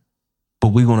here, but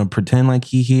we're going to pretend like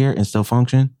he here and still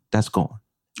function. That's gone.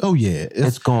 Oh, yeah.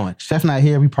 It's gone. Chef not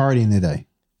here, we partying today.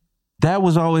 That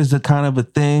was always a kind of a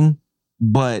thing,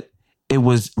 but it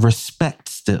was respect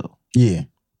still. Yeah.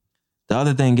 The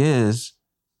other thing is,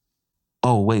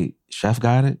 oh, wait, chef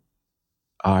got it?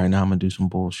 All right, now I'm going to do some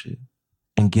bullshit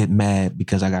and get mad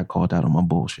because I got called out on my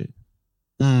bullshit.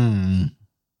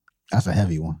 That's a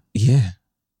heavy one. Yeah.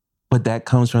 But that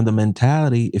comes from the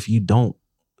mentality, if you don't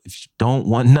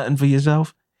want nothing for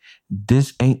yourself,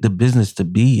 this ain't the business to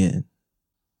be in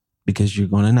because you're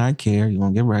going to not care. You're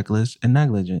going to get reckless and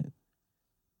negligent.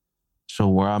 So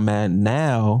where I'm at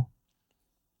now,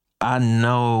 I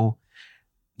know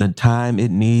the time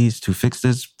it needs to fix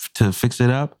it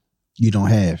up. You don't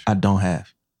have. I don't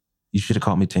have. You should have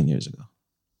called me 10 years ago.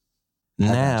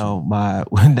 Now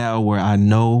now where I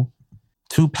know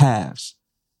two paths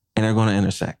and they're going to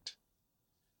intersect.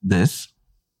 This,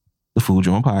 the Food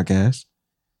Joint Podcast,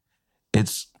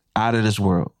 it's out of this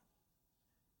world.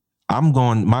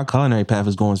 My culinary path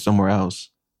is going somewhere else.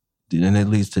 And it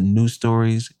leads to new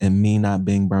stories and me not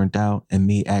being burnt out and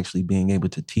me actually being able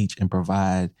to teach and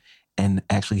provide and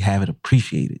actually have it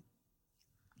appreciated.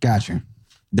 Gotcha.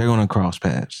 They're going to cross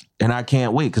paths. And I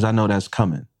can't wait because I know that's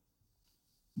coming.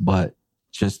 But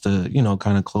just to,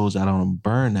 kind of close out on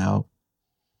burnout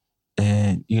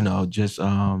and,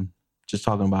 just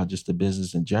talking about just the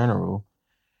business in general,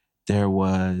 there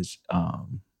was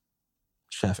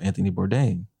Chef Anthony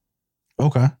Bourdain.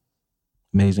 Okay.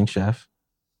 Amazing chef,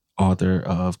 author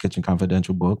of Kitchen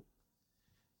Confidential book.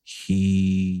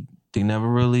 They never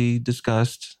really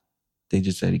discussed. They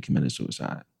just said he committed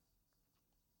suicide.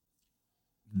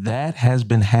 That has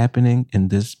been happening in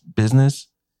this business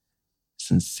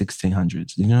since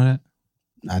 1600s. Do you know that?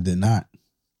 I did not.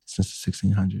 Since the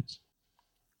 1600s.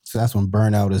 So that's when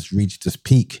burnout has reached its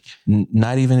peak.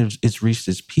 Not even if it's reached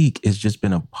its peak. It's just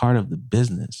been a part of the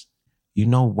business. You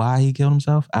know why he killed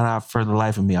himself? And for the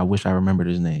life of me, I wish I remembered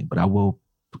his name, but I will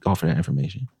offer that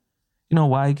information. You know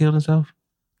why he killed himself?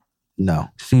 No.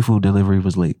 Seafood delivery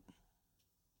was late.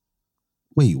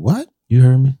 Wait, what? You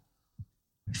heard me?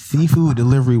 Seafood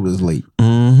delivery was late.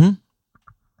 Mm-hmm.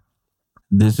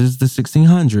 This is the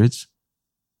 1600s.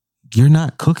 You're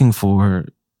not cooking for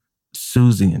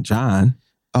Susie and John.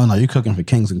 Oh, no, you're cooking for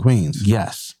kings and queens.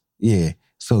 Yes. Yeah.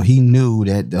 So he knew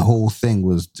that the whole thing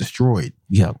was destroyed.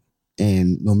 Yep.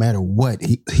 And no matter what,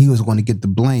 he was going to get the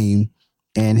blame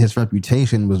and his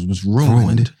reputation was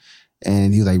ruined.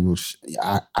 And he's like, well,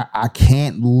 I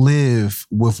can't live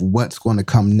with what's going to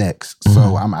come next.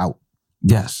 So I'm out.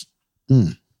 Yes.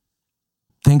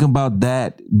 Think about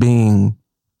that being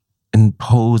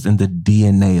imposed in the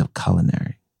DNA of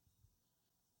culinary.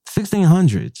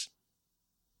 1600s,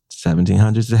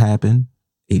 1700s it happened,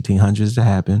 1800s it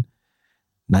happened,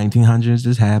 1900s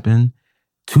it happened,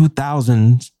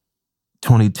 2000s,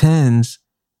 2010s,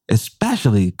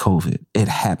 especially COVID, it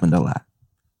happened a lot.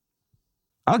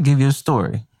 I'll give you a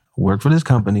story. I worked for this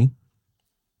company.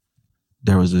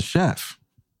 There was a chef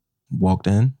walked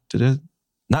in to this,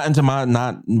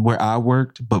 not where I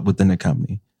worked, but within the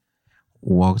company.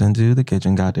 Walked into the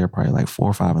kitchen, got there probably like 4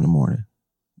 or 5 in the morning.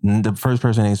 And the first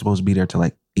person ain't supposed to be there till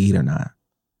like 8 or 9.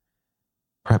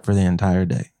 Prep for the entire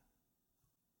day.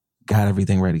 Got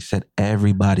everything ready. Set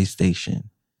everybody's station.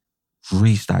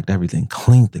 Restocked everything.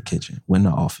 Cleaned the kitchen. Went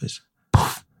in the office.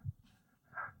 Poof.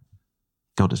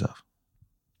 Killed himself.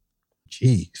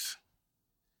 Jeez.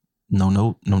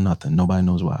 No, nothing. Nobody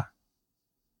knows why.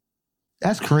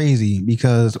 That's crazy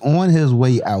because on his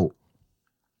way out,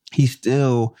 he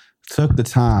still took the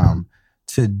time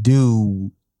to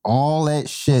do all that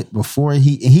shit before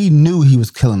he knew he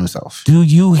was killing himself.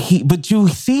 But you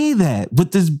see that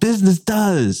what this business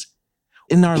does.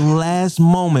 In our last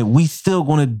moment, we still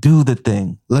gonna do the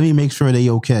thing. Let me make sure they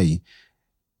okay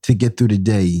to get through the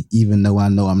day, even though I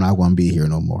know I'm not gonna be here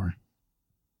no more.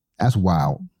 That's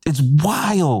wild. It's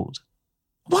wild.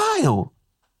 Wild.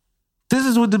 This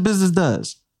is what the business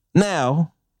does.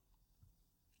 Now,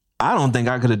 I don't think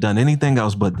I could have done anything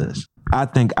else but this. I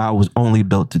think I was only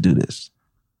built to do this.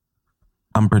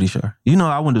 I'm pretty sure.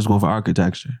 I went to school for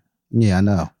architecture. Yeah, I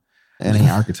know. It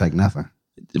ain't architect nothing.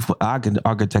 I can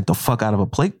architect the fuck out of a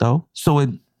plate though, so it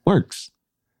works.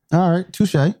 All right,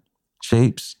 touche.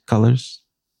 Shapes, colors,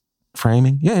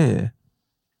 framing, yeah.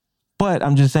 But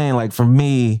I'm just saying, like for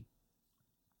me,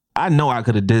 I know I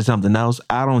could have did something else.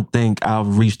 I don't think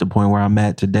I've reached the point where I'm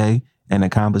at today and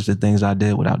accomplished the things I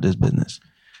did without this business.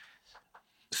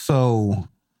 So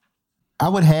I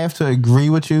would have to agree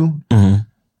with you Mm-hmm.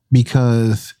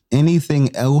 because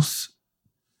anything else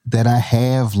that I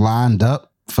have lined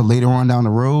up for later on down the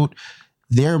road,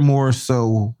 they're more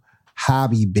so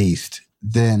hobby-based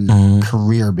than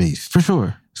career-based. For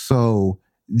sure. So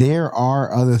there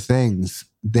are other things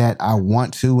that I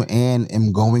want to and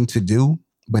am going to do.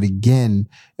 But again,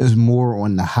 it's more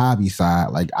on the hobby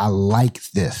side. Like, I like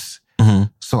this.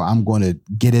 So I'm going to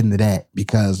get into that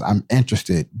because I'm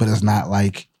interested. But it's not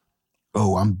like,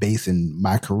 oh, I'm basing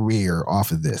my career off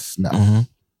of this. No.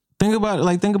 Think about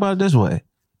it this way.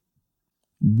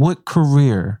 What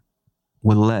career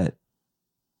would let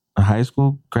a high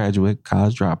school graduate,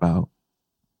 college dropout,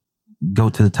 go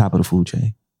to the top of the food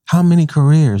chain? How many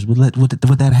careers would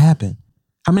that happen?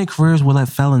 How many careers will let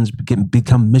felons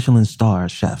become Michelin star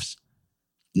chefs?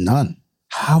 None.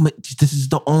 This is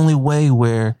the only way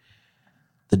where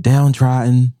the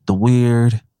downtrodden, the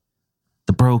weird,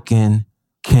 the broken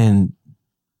can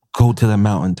go to the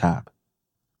mountaintop.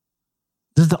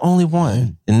 This is the only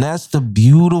one. And that's the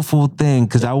beautiful thing,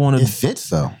 because I want to... It fits,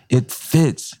 though. It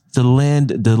fits. The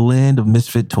land of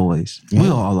misfit toys. Yeah. We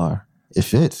all are. It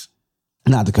fits.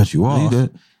 Not to cut you off.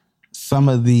 Some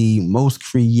of the most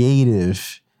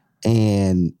creative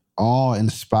and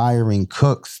awe-inspiring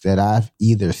cooks that I've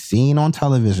either seen on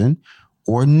television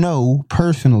or know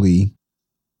personally,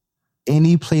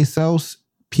 any place else,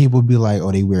 people be like,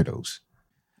 oh, they weirdos.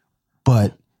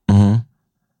 But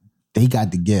they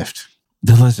got the gift.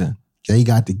 Listen. They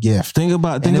got the gift. Go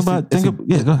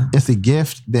ahead. It's a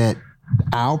gift that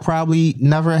I'll probably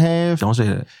never have. Don't say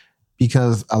that.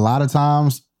 Because a lot of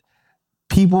times,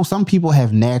 some people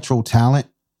have natural talent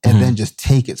and then just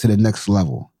take it to the next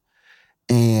level.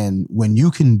 And when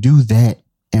you can do that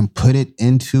and put it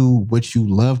into what you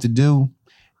love to do,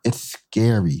 it's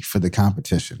scary for the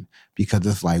competition, because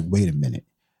it's like, wait a minute,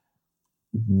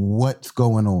 what's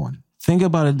going on? Think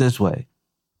about it this way.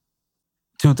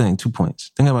 2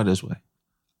 points. Think about it this way.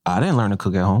 I didn't learn to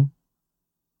cook at home.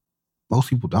 Most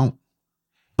people don't.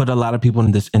 But a lot of people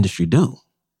in this industry do.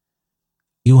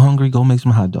 You hungry? Go make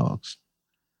some hot dogs.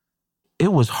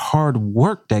 It was hard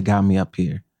work that got me up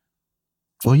here.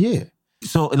 Well, yeah.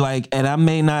 So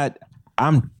and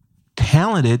I'm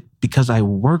talented because I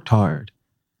worked hard.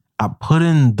 I put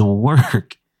in the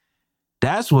work.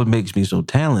 That's what makes me so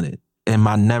talented. And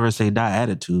my never say die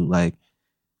attitude.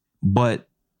 But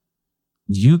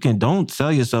don't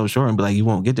sell yourself short and be like, you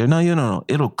won't get there. No.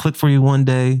 It'll click for you one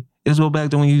day. Let's go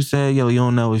back to when you said, you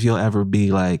don't know if you'll ever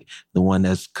be like the one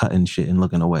that's cutting shit and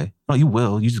looking away. No, you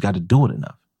will. You just got to do it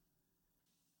enough.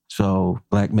 So,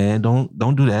 black man,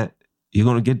 don't do that. You're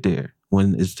going to get there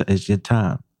when it's your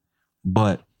time.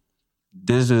 But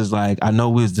this is I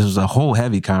know this was a whole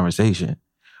heavy conversation,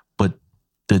 but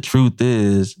the truth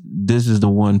is, this is the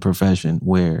one profession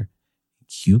where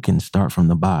you can start from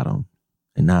the bottom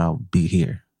and now be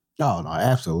here. Oh, no,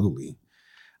 absolutely.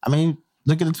 I mean,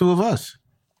 look at the two of us.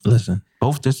 Listen,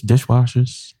 both just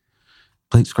dishwashers,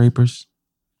 plate scrapers,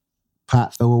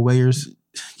 pot throwawayers.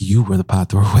 You were the pot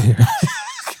throwawayer.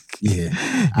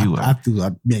 Yeah, you were.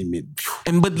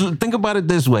 But think about it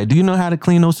this way. Do you know how to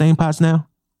clean those same pots now?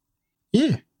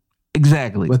 Yeah.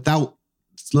 Exactly. Without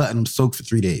letting them soak for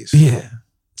 3 days. Yeah.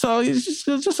 So it's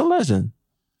just a lesson.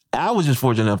 I was just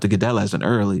fortunate enough to get that lesson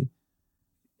early.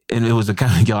 And it was a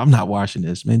kind of, I'm not washing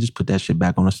this. Man, just put that shit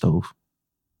back on the stove.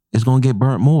 It's going to get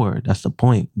burnt more. That's the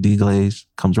point. Deglaze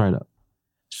comes right up.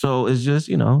 So it's just,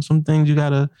 some things you got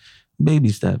to baby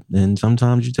step. And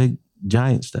sometimes you take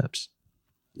giant steps.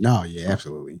 No, yeah,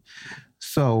 absolutely.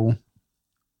 So,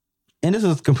 and this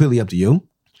is completely up to you.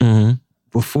 Mm-hmm.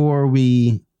 Before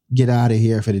we get out of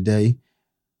here for the day,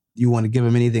 you want to give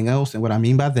them anything else? And what I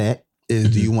mean by that is,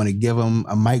 do you want to give them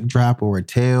a mic drop or a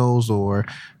tails, or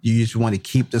you just want to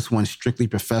keep this one strictly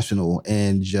professional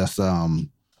and just... We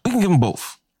can give them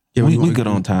both. Yeah, we good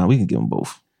on time. We can give them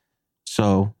both.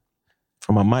 So,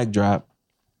 for my mic drop,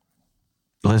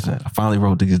 listen, I finally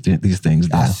wrote these things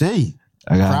down. I see.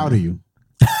 I'm proud of you.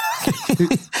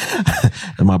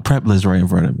 And my prep list right in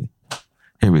front of me.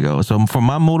 Here we go. So for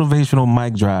my motivational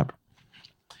mic drop,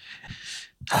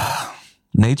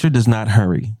 nature does not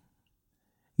hurry,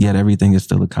 yet everything is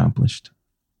still accomplished.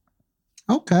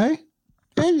 Okay.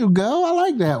 There you go. I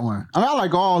like that one. I mean, I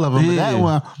like all of them,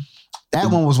 but that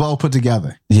one was well put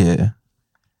together. Yeah.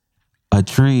 A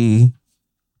tree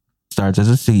starts as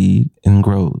a seed and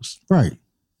grows. Right.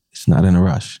 It's not in a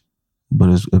rush, but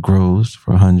it grows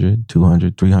for 100,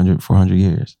 200, 300, 400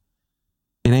 years.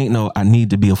 It ain't I need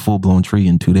to be a full-blown tree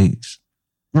in 2 days.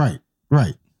 Right.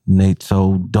 Nate,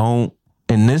 so don't,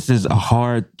 and this is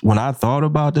when I thought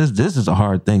about this is a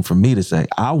hard thing for me to say.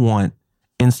 I want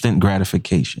instant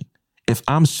gratification. If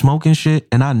I'm smoking shit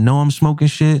and I know I'm smoking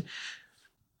shit,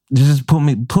 just put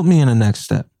me in the next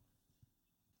step.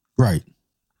 Right.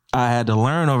 I had to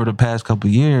learn over the past couple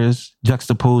of years,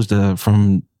 juxtaposed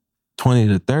from 20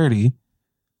 to 30,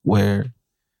 where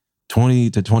 20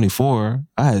 to 24,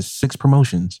 I had 6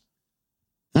 promotions.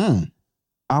 I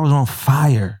was on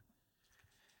fire.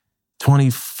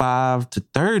 25 to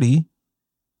 30,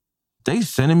 they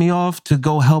sending me off to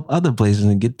go help other places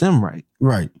and get them right.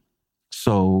 Right.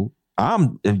 So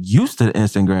I'm used to the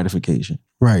instant gratification.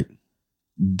 Right.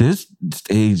 This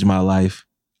stage of my life,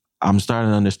 I'm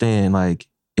starting to understand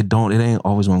it ain't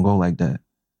always gonna go like that.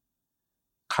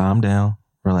 Calm down,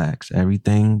 relax.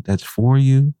 Everything that's for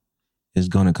you is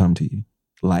gonna come to you.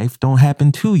 Life don't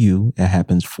happen to you, it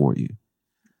happens for you.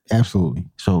 Absolutely.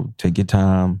 So take your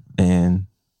time, and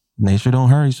nature don't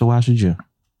hurry, so why should you?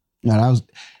 No,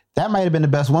 that might have been the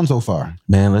best one so far.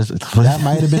 Man, that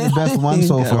might have been the best one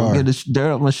so far. I'm getting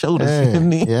dirt up my shoulders.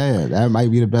 Yeah, that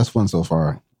might be the best one so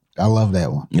far. I love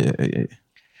that one. Yeah.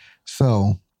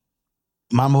 So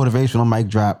my motivational mic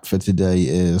drop for today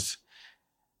is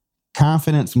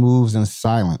confidence moves in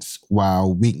silence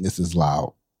while weakness is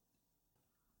loud.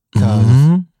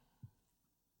 Because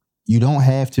you don't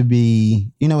have to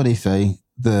be, you know what they say,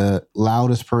 the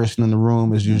loudest person in the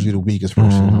room is usually the weakest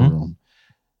person in the room.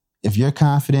 If you're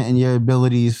confident in your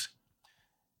abilities,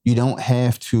 you don't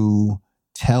have to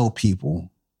tell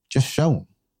people. Just show them.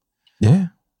 Yeah.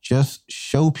 Just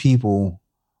show people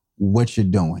what you're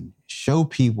doing. Show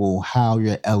people how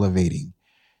you're elevating.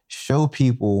 Show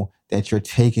people that you're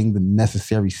taking the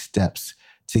necessary steps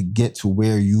to get to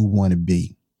where you want to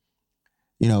be.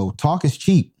 You know, talk is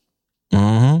cheap.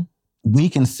 We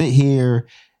can sit here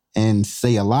and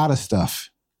say a lot of stuff,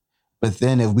 but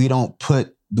then if we don't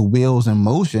put the wheels in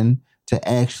motion to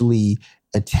actually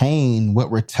attain what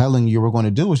we're telling you we're going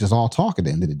to do, it's just all talk at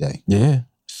the end of the day. Yeah.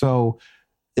 So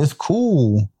it's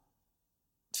cool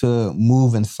to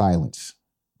move in silence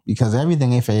because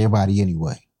everything ain't for everybody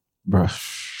anyway. Bro.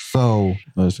 So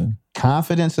listen,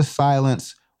 confidence is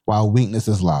silence while weakness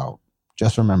is loud.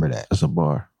 Just remember that. It's a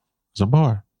bar. It's a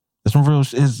bar. It's some real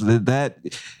is that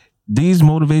these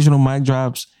motivational mic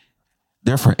drops,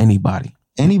 they're for anybody.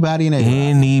 Anybody and everybody.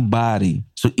 Anybody.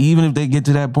 So even if they get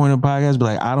to that point of podcast, be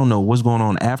like, I don't know what's going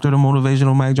on after the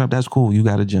motivational mic drop, that's cool. You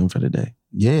got a gym for the day.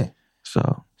 Yeah.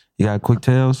 So you got quick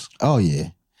tales? Oh, yeah.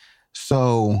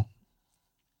 So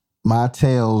my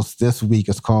tales this week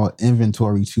is called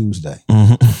Inventory Tuesday.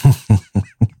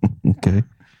 Okay.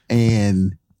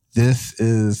 And this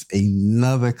is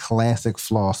another classic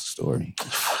Floss story.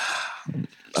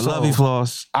 I love you,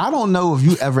 Floss. I don't know if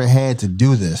you ever had to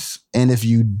do this. And if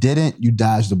you didn't, you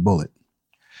dodged a bullet.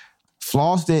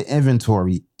 Floss did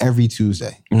inventory every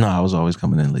Tuesday. No, I was always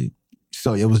coming in late.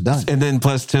 So it was done. And then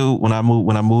plus two, when I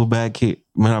moved back,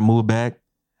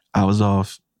 I was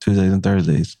off Tuesdays and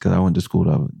Thursdays because I went to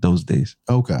school those days.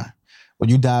 Okay. Well,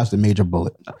 you dodged a major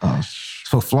bullet.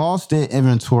 So Floss did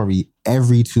inventory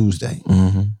every Tuesday.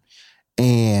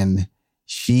 And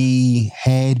she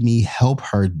had me help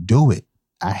her do it.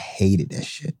 I hated that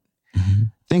shit.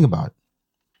 Think about it.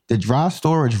 The dry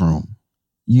storage room,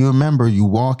 you remember you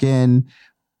walk in,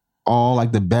 all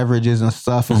like the beverages and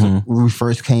stuff as when we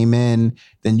first came in.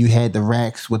 Then you had the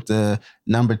racks with the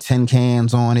number 10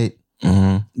 cans on it.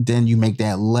 Then you make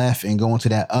that left and go into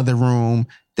that other room.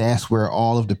 That's where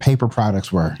all of the paper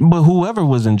products were. But whoever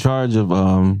was in charge of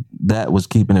that was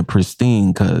keeping it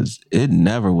pristine because it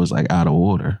never was like out of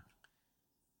order.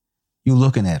 You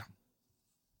looking at them.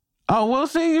 Oh, well,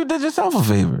 see, you did yourself a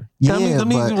favor. Yeah, Let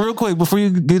me real quick before you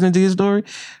get into your story.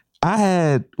 I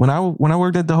had, when I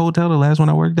worked at the hotel, the last one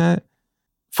I worked at,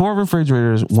 4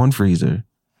 refrigerators, 1 freezer,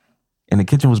 and the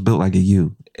kitchen was built like a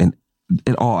U, and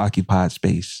it all occupied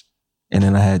space. And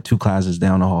then I had 2 closets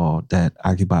down the hall that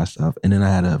occupied stuff. And then I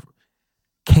had a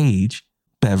cage,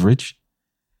 beverage,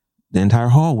 the entire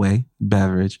hallway,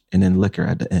 beverage, and then liquor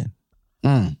at the end.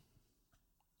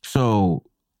 So,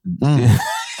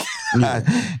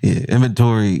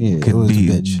 inventory could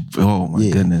be, oh my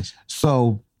goodness.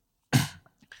 So,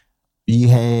 you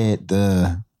had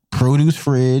the produce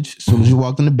fridge as soon as you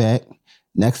walked in the back.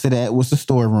 Next to that was the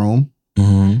storeroom.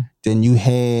 Then you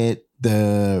had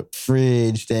the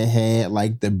fridge that had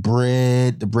like the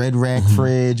bread rack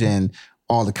fridge and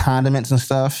all the condiments and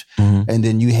stuff. And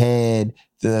then you had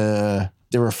the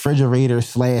refrigerator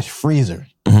 / freezer.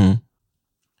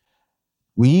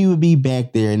 We would be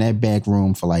back there in that back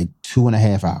room for like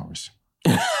 2.5 hours.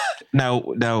 Now,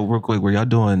 real quick, were y'all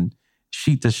doing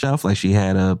sheet to shelf like she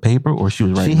had a paper or she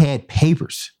was writing? She had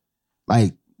papers.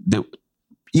 Like,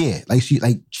 like she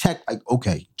like check, like,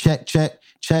 okay, check.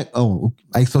 Oh,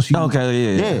 like, so she.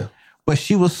 Okay, yeah. But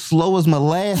she was slow as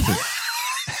molasses.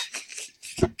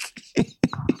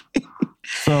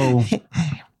 So,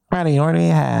 Freddie, you already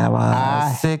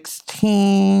have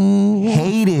 16.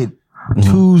 Hated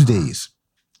Tuesdays.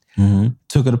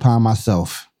 Took it upon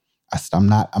myself. I said,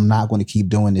 I'm not going to keep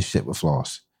doing this shit with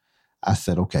Floss. I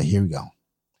said, okay, here we go.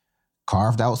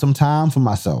 Carved out some time for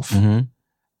myself.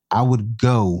 I would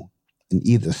go and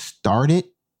either start it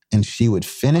and she would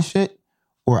finish it,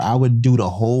 or I would do the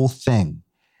whole thing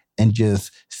and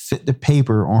just sit the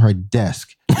paper on her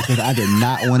desk because I did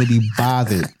not want to be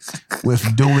bothered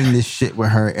with doing this shit with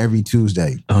her every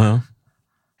Tuesday. That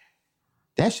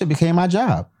shit became my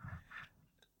job.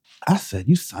 I said,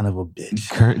 you son of a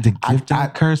bitch. The gift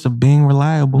and curse of being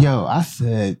reliable. Yo, I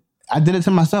said, I did it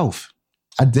to myself.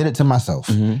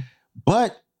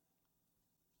 But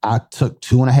I took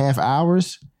 2.5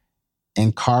 hours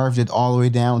and carved it all the way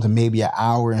down to maybe 1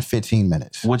 hour and 15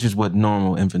 minutes. Which is what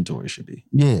normal inventory should be.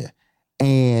 Yeah.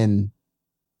 And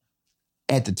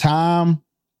at the time,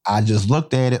 I just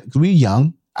looked at it, because we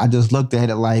young. I just looked at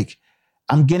it like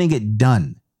I'm getting it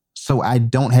done so I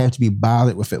don't have to be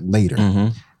bothered with it later.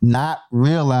 Mm-hmm. Not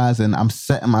realizing I'm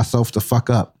setting myself the fuck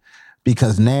up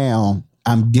because now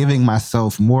I'm giving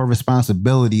myself more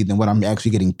responsibility than what I'm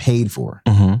actually getting paid for.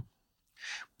 Mm-hmm.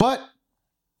 But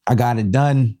I got it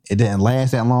done. It didn't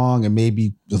last that long. And maybe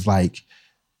it was like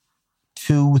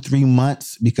 2-3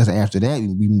 months because after that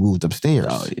we moved upstairs.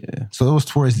 Oh, yeah. So it was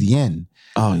towards the end.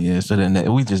 Oh, yeah. So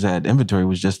then we just had inventory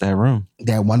was just that room.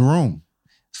 That one room.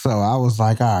 So I was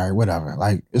like, all right, whatever.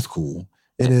 Like, it's cool.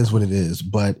 It is what it is.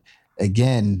 But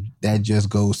again, that just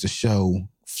goes to show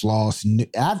Floss.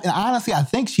 Honestly, I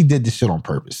think she did this shit on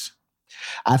purpose.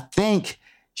 I think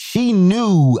she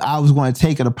knew I was going to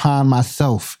take it upon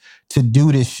myself to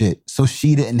do this shit so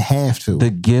she didn't have to. The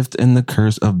gift and the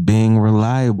curse of being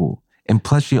reliable. And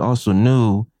plus, she also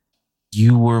knew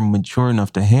you were mature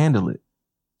enough to handle it.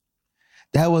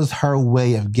 That was her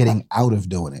way of getting out of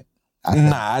doing it.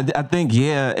 I think,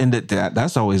 yeah, and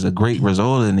that's always a great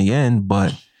result in the end,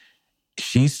 but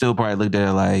she still probably looked at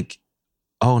it like,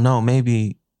 oh no,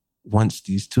 maybe once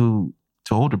these two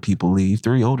older people leave,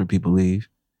 3 older people leave,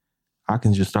 I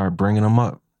can just start bringing them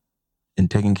up and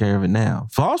taking care of it now.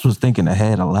 Floss was thinking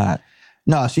ahead a lot.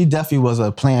 No, she definitely was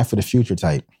a plan for the future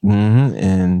type. Mm-hmm.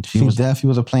 And she definitely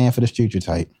was a plan for the future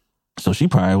type. So she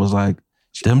probably was like,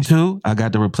 them 2, I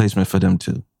got the replacement for them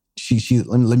 2.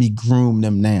 Let me groom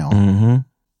them now. Mm-hmm.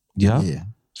 Yep. Yeah.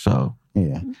 So.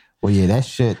 Yeah. Well, yeah, that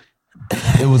shit,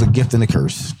 it was a gift and a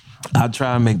curse. I'll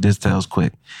try and make this tales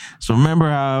quick. So remember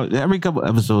how every couple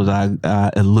episodes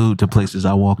I allude to places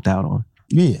I walked out on?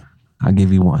 Yeah. I'll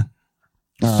give you one.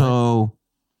 All so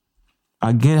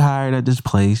I get hired at this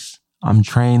place. I'm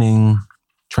training.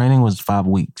 Training was 5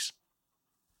 weeks.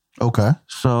 Okay.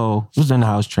 So it was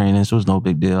in-house training, so it was no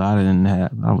big deal. I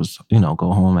was,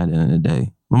 go home at the end of the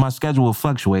day. But my schedule will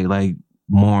fluctuate, like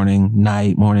morning,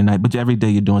 night. But every day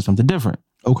you're doing something different.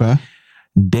 Okay.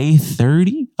 Day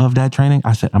 30 of that training,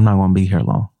 I said, I'm not going to be here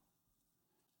long.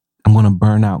 I'm going to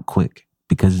burn out quick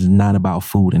because it's not about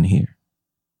food in here.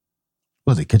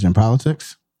 Was it kitchen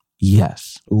politics?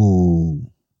 Yes.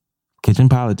 Ooh. Kitchen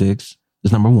politics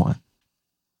is number 1.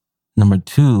 Number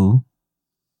 2,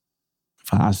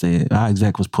 if I say it, our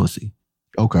exec was pussy.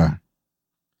 Okay.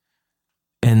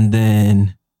 And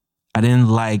then I didn't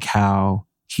like how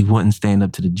he wouldn't stand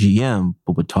up to the GM,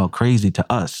 but would talk crazy to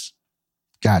us.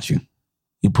 Got you.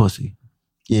 You pussy.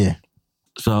 Yeah.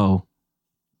 So,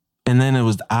 and then it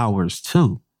was the hours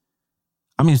too.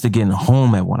 I'm used to getting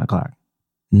home at 1 o'clock,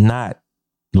 not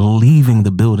leaving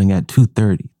the building at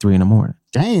 2:30, 3 in the morning.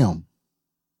 Damn.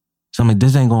 So I'm like,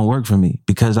 this ain't gonna work for me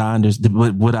because I understood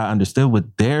what I understood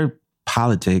with their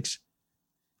politics.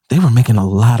 They were making a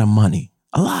lot of money.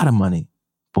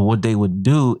 But what they would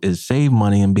do is save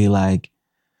money and be like,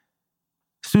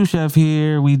 sous chef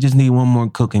here, we just need one more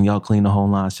cook and y'all clean the whole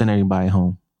line, send everybody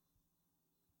home.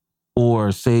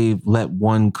 Or let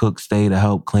one cook stay to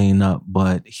help clean up,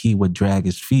 but he would drag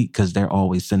his feet because they're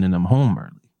always sending them home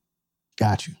early.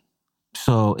 Got you.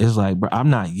 So it's like, bro, I'm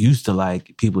not used to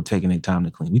like people taking their time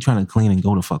to clean. We trying to clean and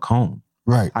go the fuck home.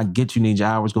 Right. I get you need your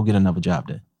hours, go get another job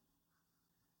then.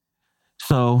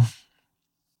 So,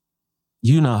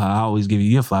 you know how I always give you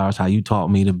your flowers, how you taught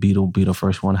me to be the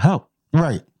first one to help.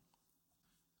 Right.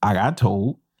 I got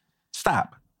told,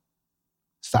 stop.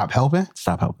 Stop helping?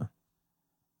 Stop helping.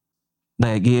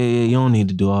 Like, yeah, you don't need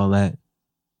to do all that.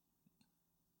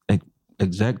 Like,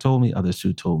 exec told me, other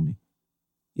suit told me.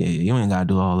 Yeah, you ain't got to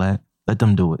do all that. Let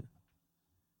them do it.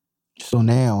 So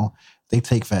now, they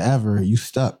take forever, you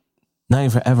stuck. Not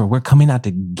even forever. We're coming out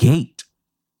the gate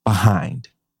behind.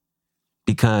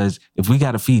 Because if we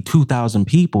got to feed 2,000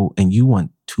 people and you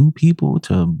want 2 people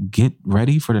to get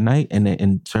ready for the night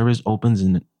and service opens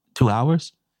in 2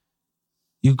 hours,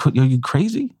 you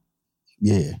crazy?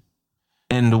 Yeah.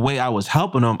 And the way I was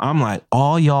helping them, I'm like,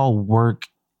 all y'all work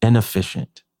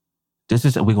inefficient.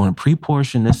 We're going to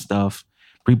pre-portion this stuff,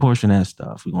 pre-portion that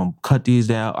stuff. We're going to cut these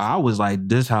down. I was like,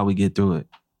 this is how we get through it.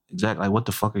 Exactly. Like, what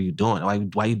the fuck are you doing?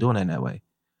 Like, why are you doing it that way?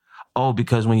 Oh,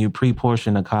 because when you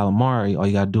pre-portion a calamari, all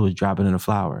you got to do is drop it in a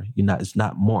flour. It's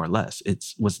not more or less.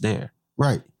 It's what's there.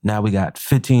 Right. Now we got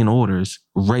 15 orders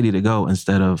ready to go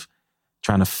instead of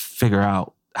trying to figure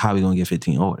out how we're going to get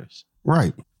 15 orders.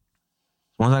 Right.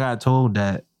 Once I got told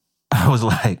that, I was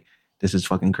like, this is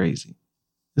fucking crazy.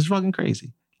 This is fucking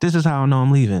crazy. This is how I know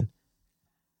I'm leaving.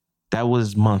 That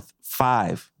was month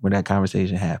 5 where that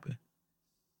conversation happened.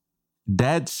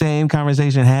 That same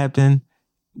conversation happened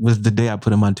was the day I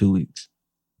put in my 2 weeks.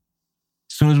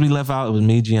 As soon as we left out, it was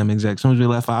me, GM exec. As soon as we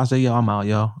left out, I said, yo, I'm out,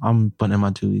 yo. I'm putting in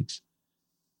my 2 weeks.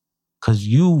 Because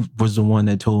you was the one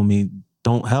that told me,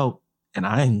 don't help And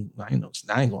I ain't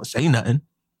gonna say nothing.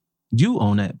 You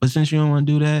own that. But since you don't want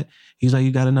to do that, he's like,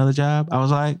 you got another job? I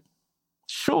was like,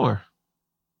 sure.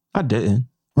 I didn't.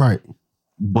 Right.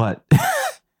 But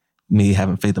me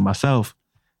having faith in myself,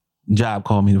 job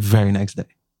called me the very next day.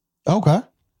 Okay.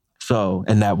 So,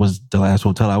 and that was the last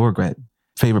hotel I worked at.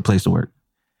 Favorite place to work.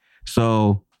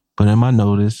 So, put in my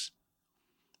notice,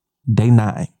 day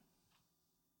 9.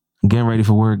 I'm getting ready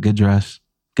for work, get dressed,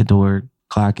 get to work,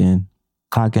 clock in.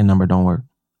 Clock in number don't work.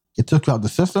 It took you out the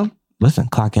system? Listen,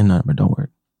 clock in number don't work.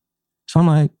 So I'm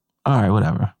like, all right,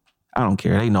 whatever. I don't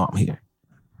care. They know I'm here.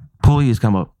 Police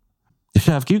come up. The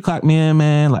chef, can you clock me in,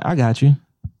 man? Like, I got you.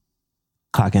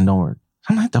 Clock in don't work.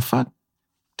 I'm like, the fuck?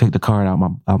 Take the card out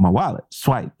my wallet.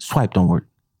 Swipe don't work.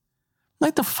 I'm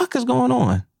like, the fuck is going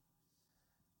on?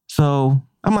 So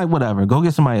I'm like, whatever. Go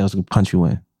get somebody else to punch you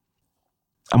in.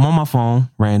 I'm on my phone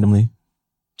randomly,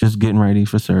 just getting ready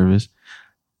for service.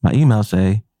 My email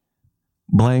say,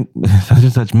 blank, such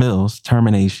and such Mills,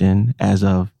 termination as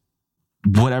of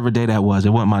whatever day that was.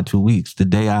 It wasn't my 2 weeks. The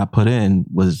day I put in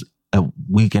was a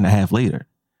week and a half later.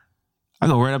 I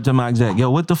go right up to my exec.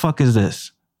 Yo, what the fuck is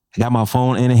this? I got my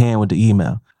phone in hand with the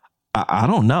email. I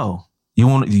don't know.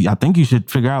 I think you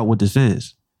should figure out what this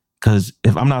is. Because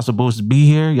if I'm not supposed to be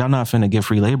here, y'all not finna get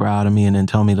free labor out of me and then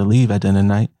tell me to leave at the end of the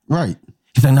night. Right.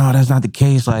 He's like, no, that's not the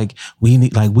case. Like, we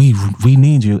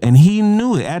need you. And he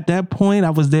knew it. At that point, I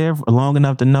was there long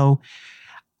enough to know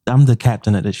I'm the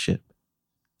captain of this ship.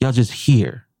 Y'all just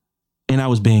here. And I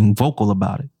was being vocal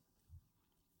about it.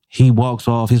 He walks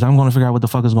off. He's like, I'm going to figure out what the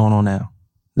fuck is going on now.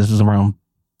 This is around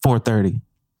 4:30.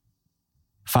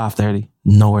 5:30,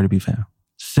 nowhere to be found.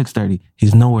 6:30,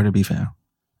 he's nowhere to be found.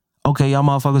 Okay, y'all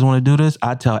motherfuckers want to do this?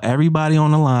 I tell everybody on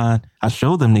the line, I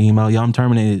show them the email, y'all, I'm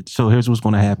terminated. So here's what's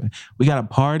going to happen. We got a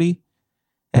party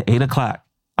at 8 o'clock.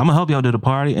 I'm going to help y'all do the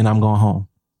party and I'm going home.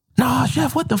 No,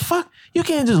 chef, what the fuck? You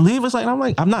can't just leave us like, I'm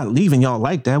like, I'm not leaving y'all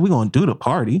like that. We're going to do the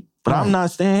party, but right. I'm not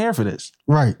staying here for this.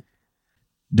 Right.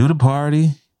 Do the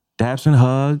party, daps and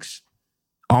hugs.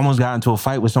 Almost got into a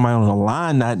fight with somebody on the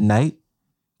line that night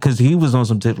because he was on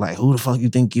some tip like, who the fuck you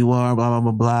think you are, blah,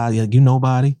 blah, blah, blah. You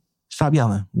nobody. Stop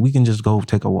yelling. We can just go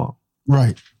take a walk.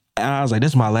 Right. And I was like,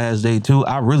 this is my last day too.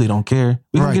 I really don't care.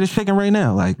 We can get it shaken right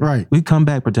now. Like, right. We come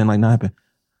back, pretend like nothing happened.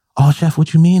 Oh, chef,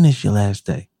 what you mean it's your last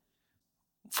day?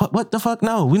 What the fuck?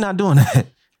 No, we're not doing that.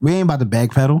 We ain't about to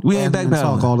backpedal. We ain't backpedaling.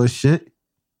 Talk all this shit.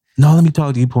 No, let me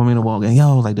talk to you. Pull me in the wall. And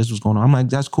yo, like this was going on. I'm like,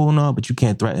 that's cool now, but you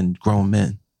can't threaten grown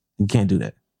men. You can't do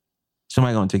that.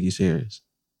 Somebody gonna take you serious.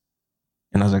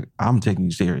 And I was like, I'm taking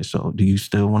you serious. So do you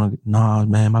still want to? Nah,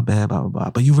 man, my bad, blah, blah, blah.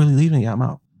 But you really leaving? Yeah, I'm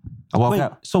out. I walk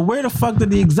out. So where the fuck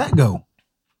did the exec go?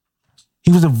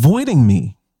 He was avoiding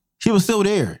me. He was still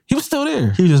there. He was still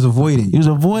there. He was just avoiding you. He was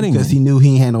avoiding because me. he knew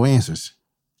he ain't had no answers.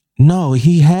 No,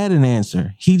 he had an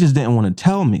answer. He just didn't want to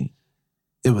tell me.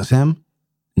 It was him?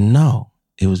 No,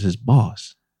 it was his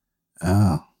boss.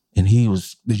 Oh. And he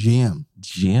was the GM.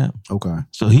 GM. Okay.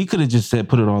 So he could have just said,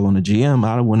 put it all on the GM.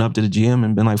 I'd have went up to the GM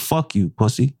and been like, fuck you,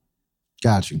 pussy.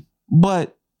 Got you.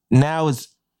 But now it's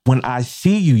when I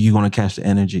see you, you're going to catch the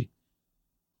energy.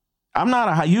 I'm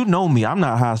not you know me, I'm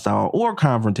not hostile or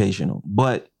confrontational.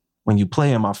 But when you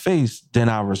play in my face, then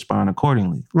I'll respond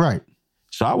accordingly. Right.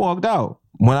 So I walked out.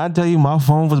 When I tell you my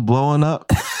phone was blowing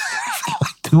up for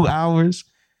like 2 hours.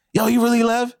 Yo, you really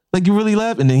left? Like, you really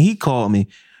left? And then he called me.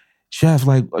 Chef,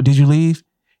 like, did you leave?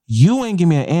 You ain't give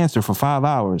me an answer for 5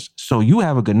 hours. So you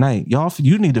have a good night. Y'all,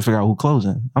 you need to figure out who's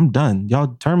closing. I'm done.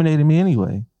 Y'all terminated me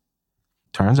anyway.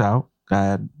 Turns out I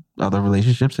had other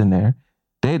relationships in there.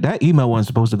 That email wasn't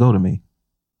supposed to go to me.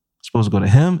 It's supposed to go to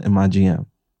him and my GM.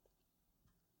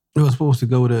 It was supposed to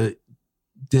go to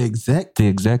the exec? The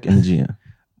exec and the GM.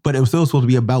 But it was still supposed to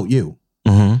be about you.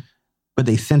 Mm-hmm. But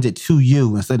they sent it to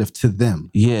you instead of to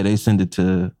them. Yeah, they sent it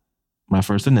to my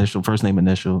first name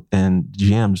initial, and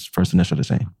GM's first initial the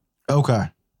same. Okay.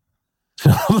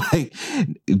 So like,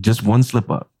 just one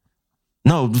slip up.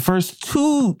 No, the first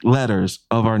 2 letters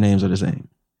of our names are the same.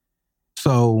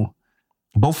 So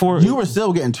before you were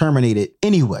still getting terminated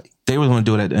anyway. They were going to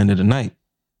do it at the end of the night.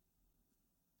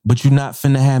 But you're not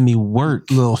finna have me work.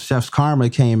 Little chef's karma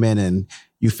came in and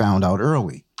you found out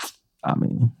early. I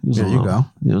mean, there you go.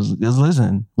 It was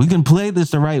listen, we can play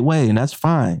this the right way and that's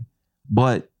fine.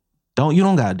 But you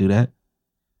don't gotta do that.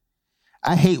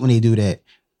 I hate when they do that.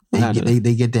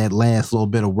 They get that last little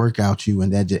bit of work out you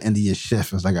and that just end of your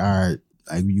shift. It's like, all right,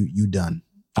 like you done.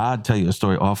 I'll tell you a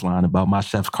story offline about my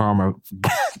chef's karma,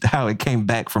 how it came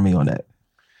back for me on that.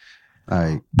 All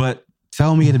right. But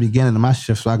tell me at the beginning of my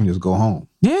shift so I can just go home.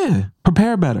 Yeah.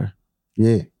 Prepare better.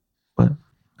 Yeah. But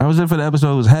that was it for the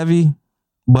episode. It was heavy,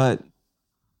 but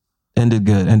Ended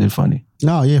good. Ended funny.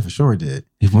 No, yeah, for sure it did.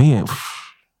 If me and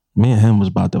him was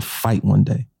about to fight one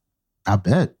day. I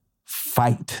bet.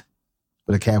 Fight.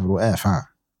 With a capital F, huh?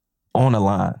 On the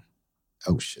line.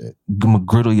 Oh, shit. I'ma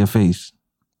griddle your face.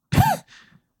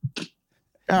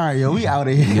 All right, yo, we out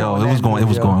of here. Yo, it was going.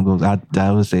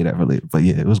 I would say that for later, but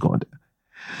yeah, it was going there.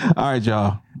 All right,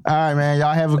 y'all. All right, man.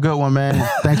 Y'all have a good one, man.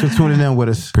 Thanks for tuning in with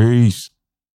us. Peace.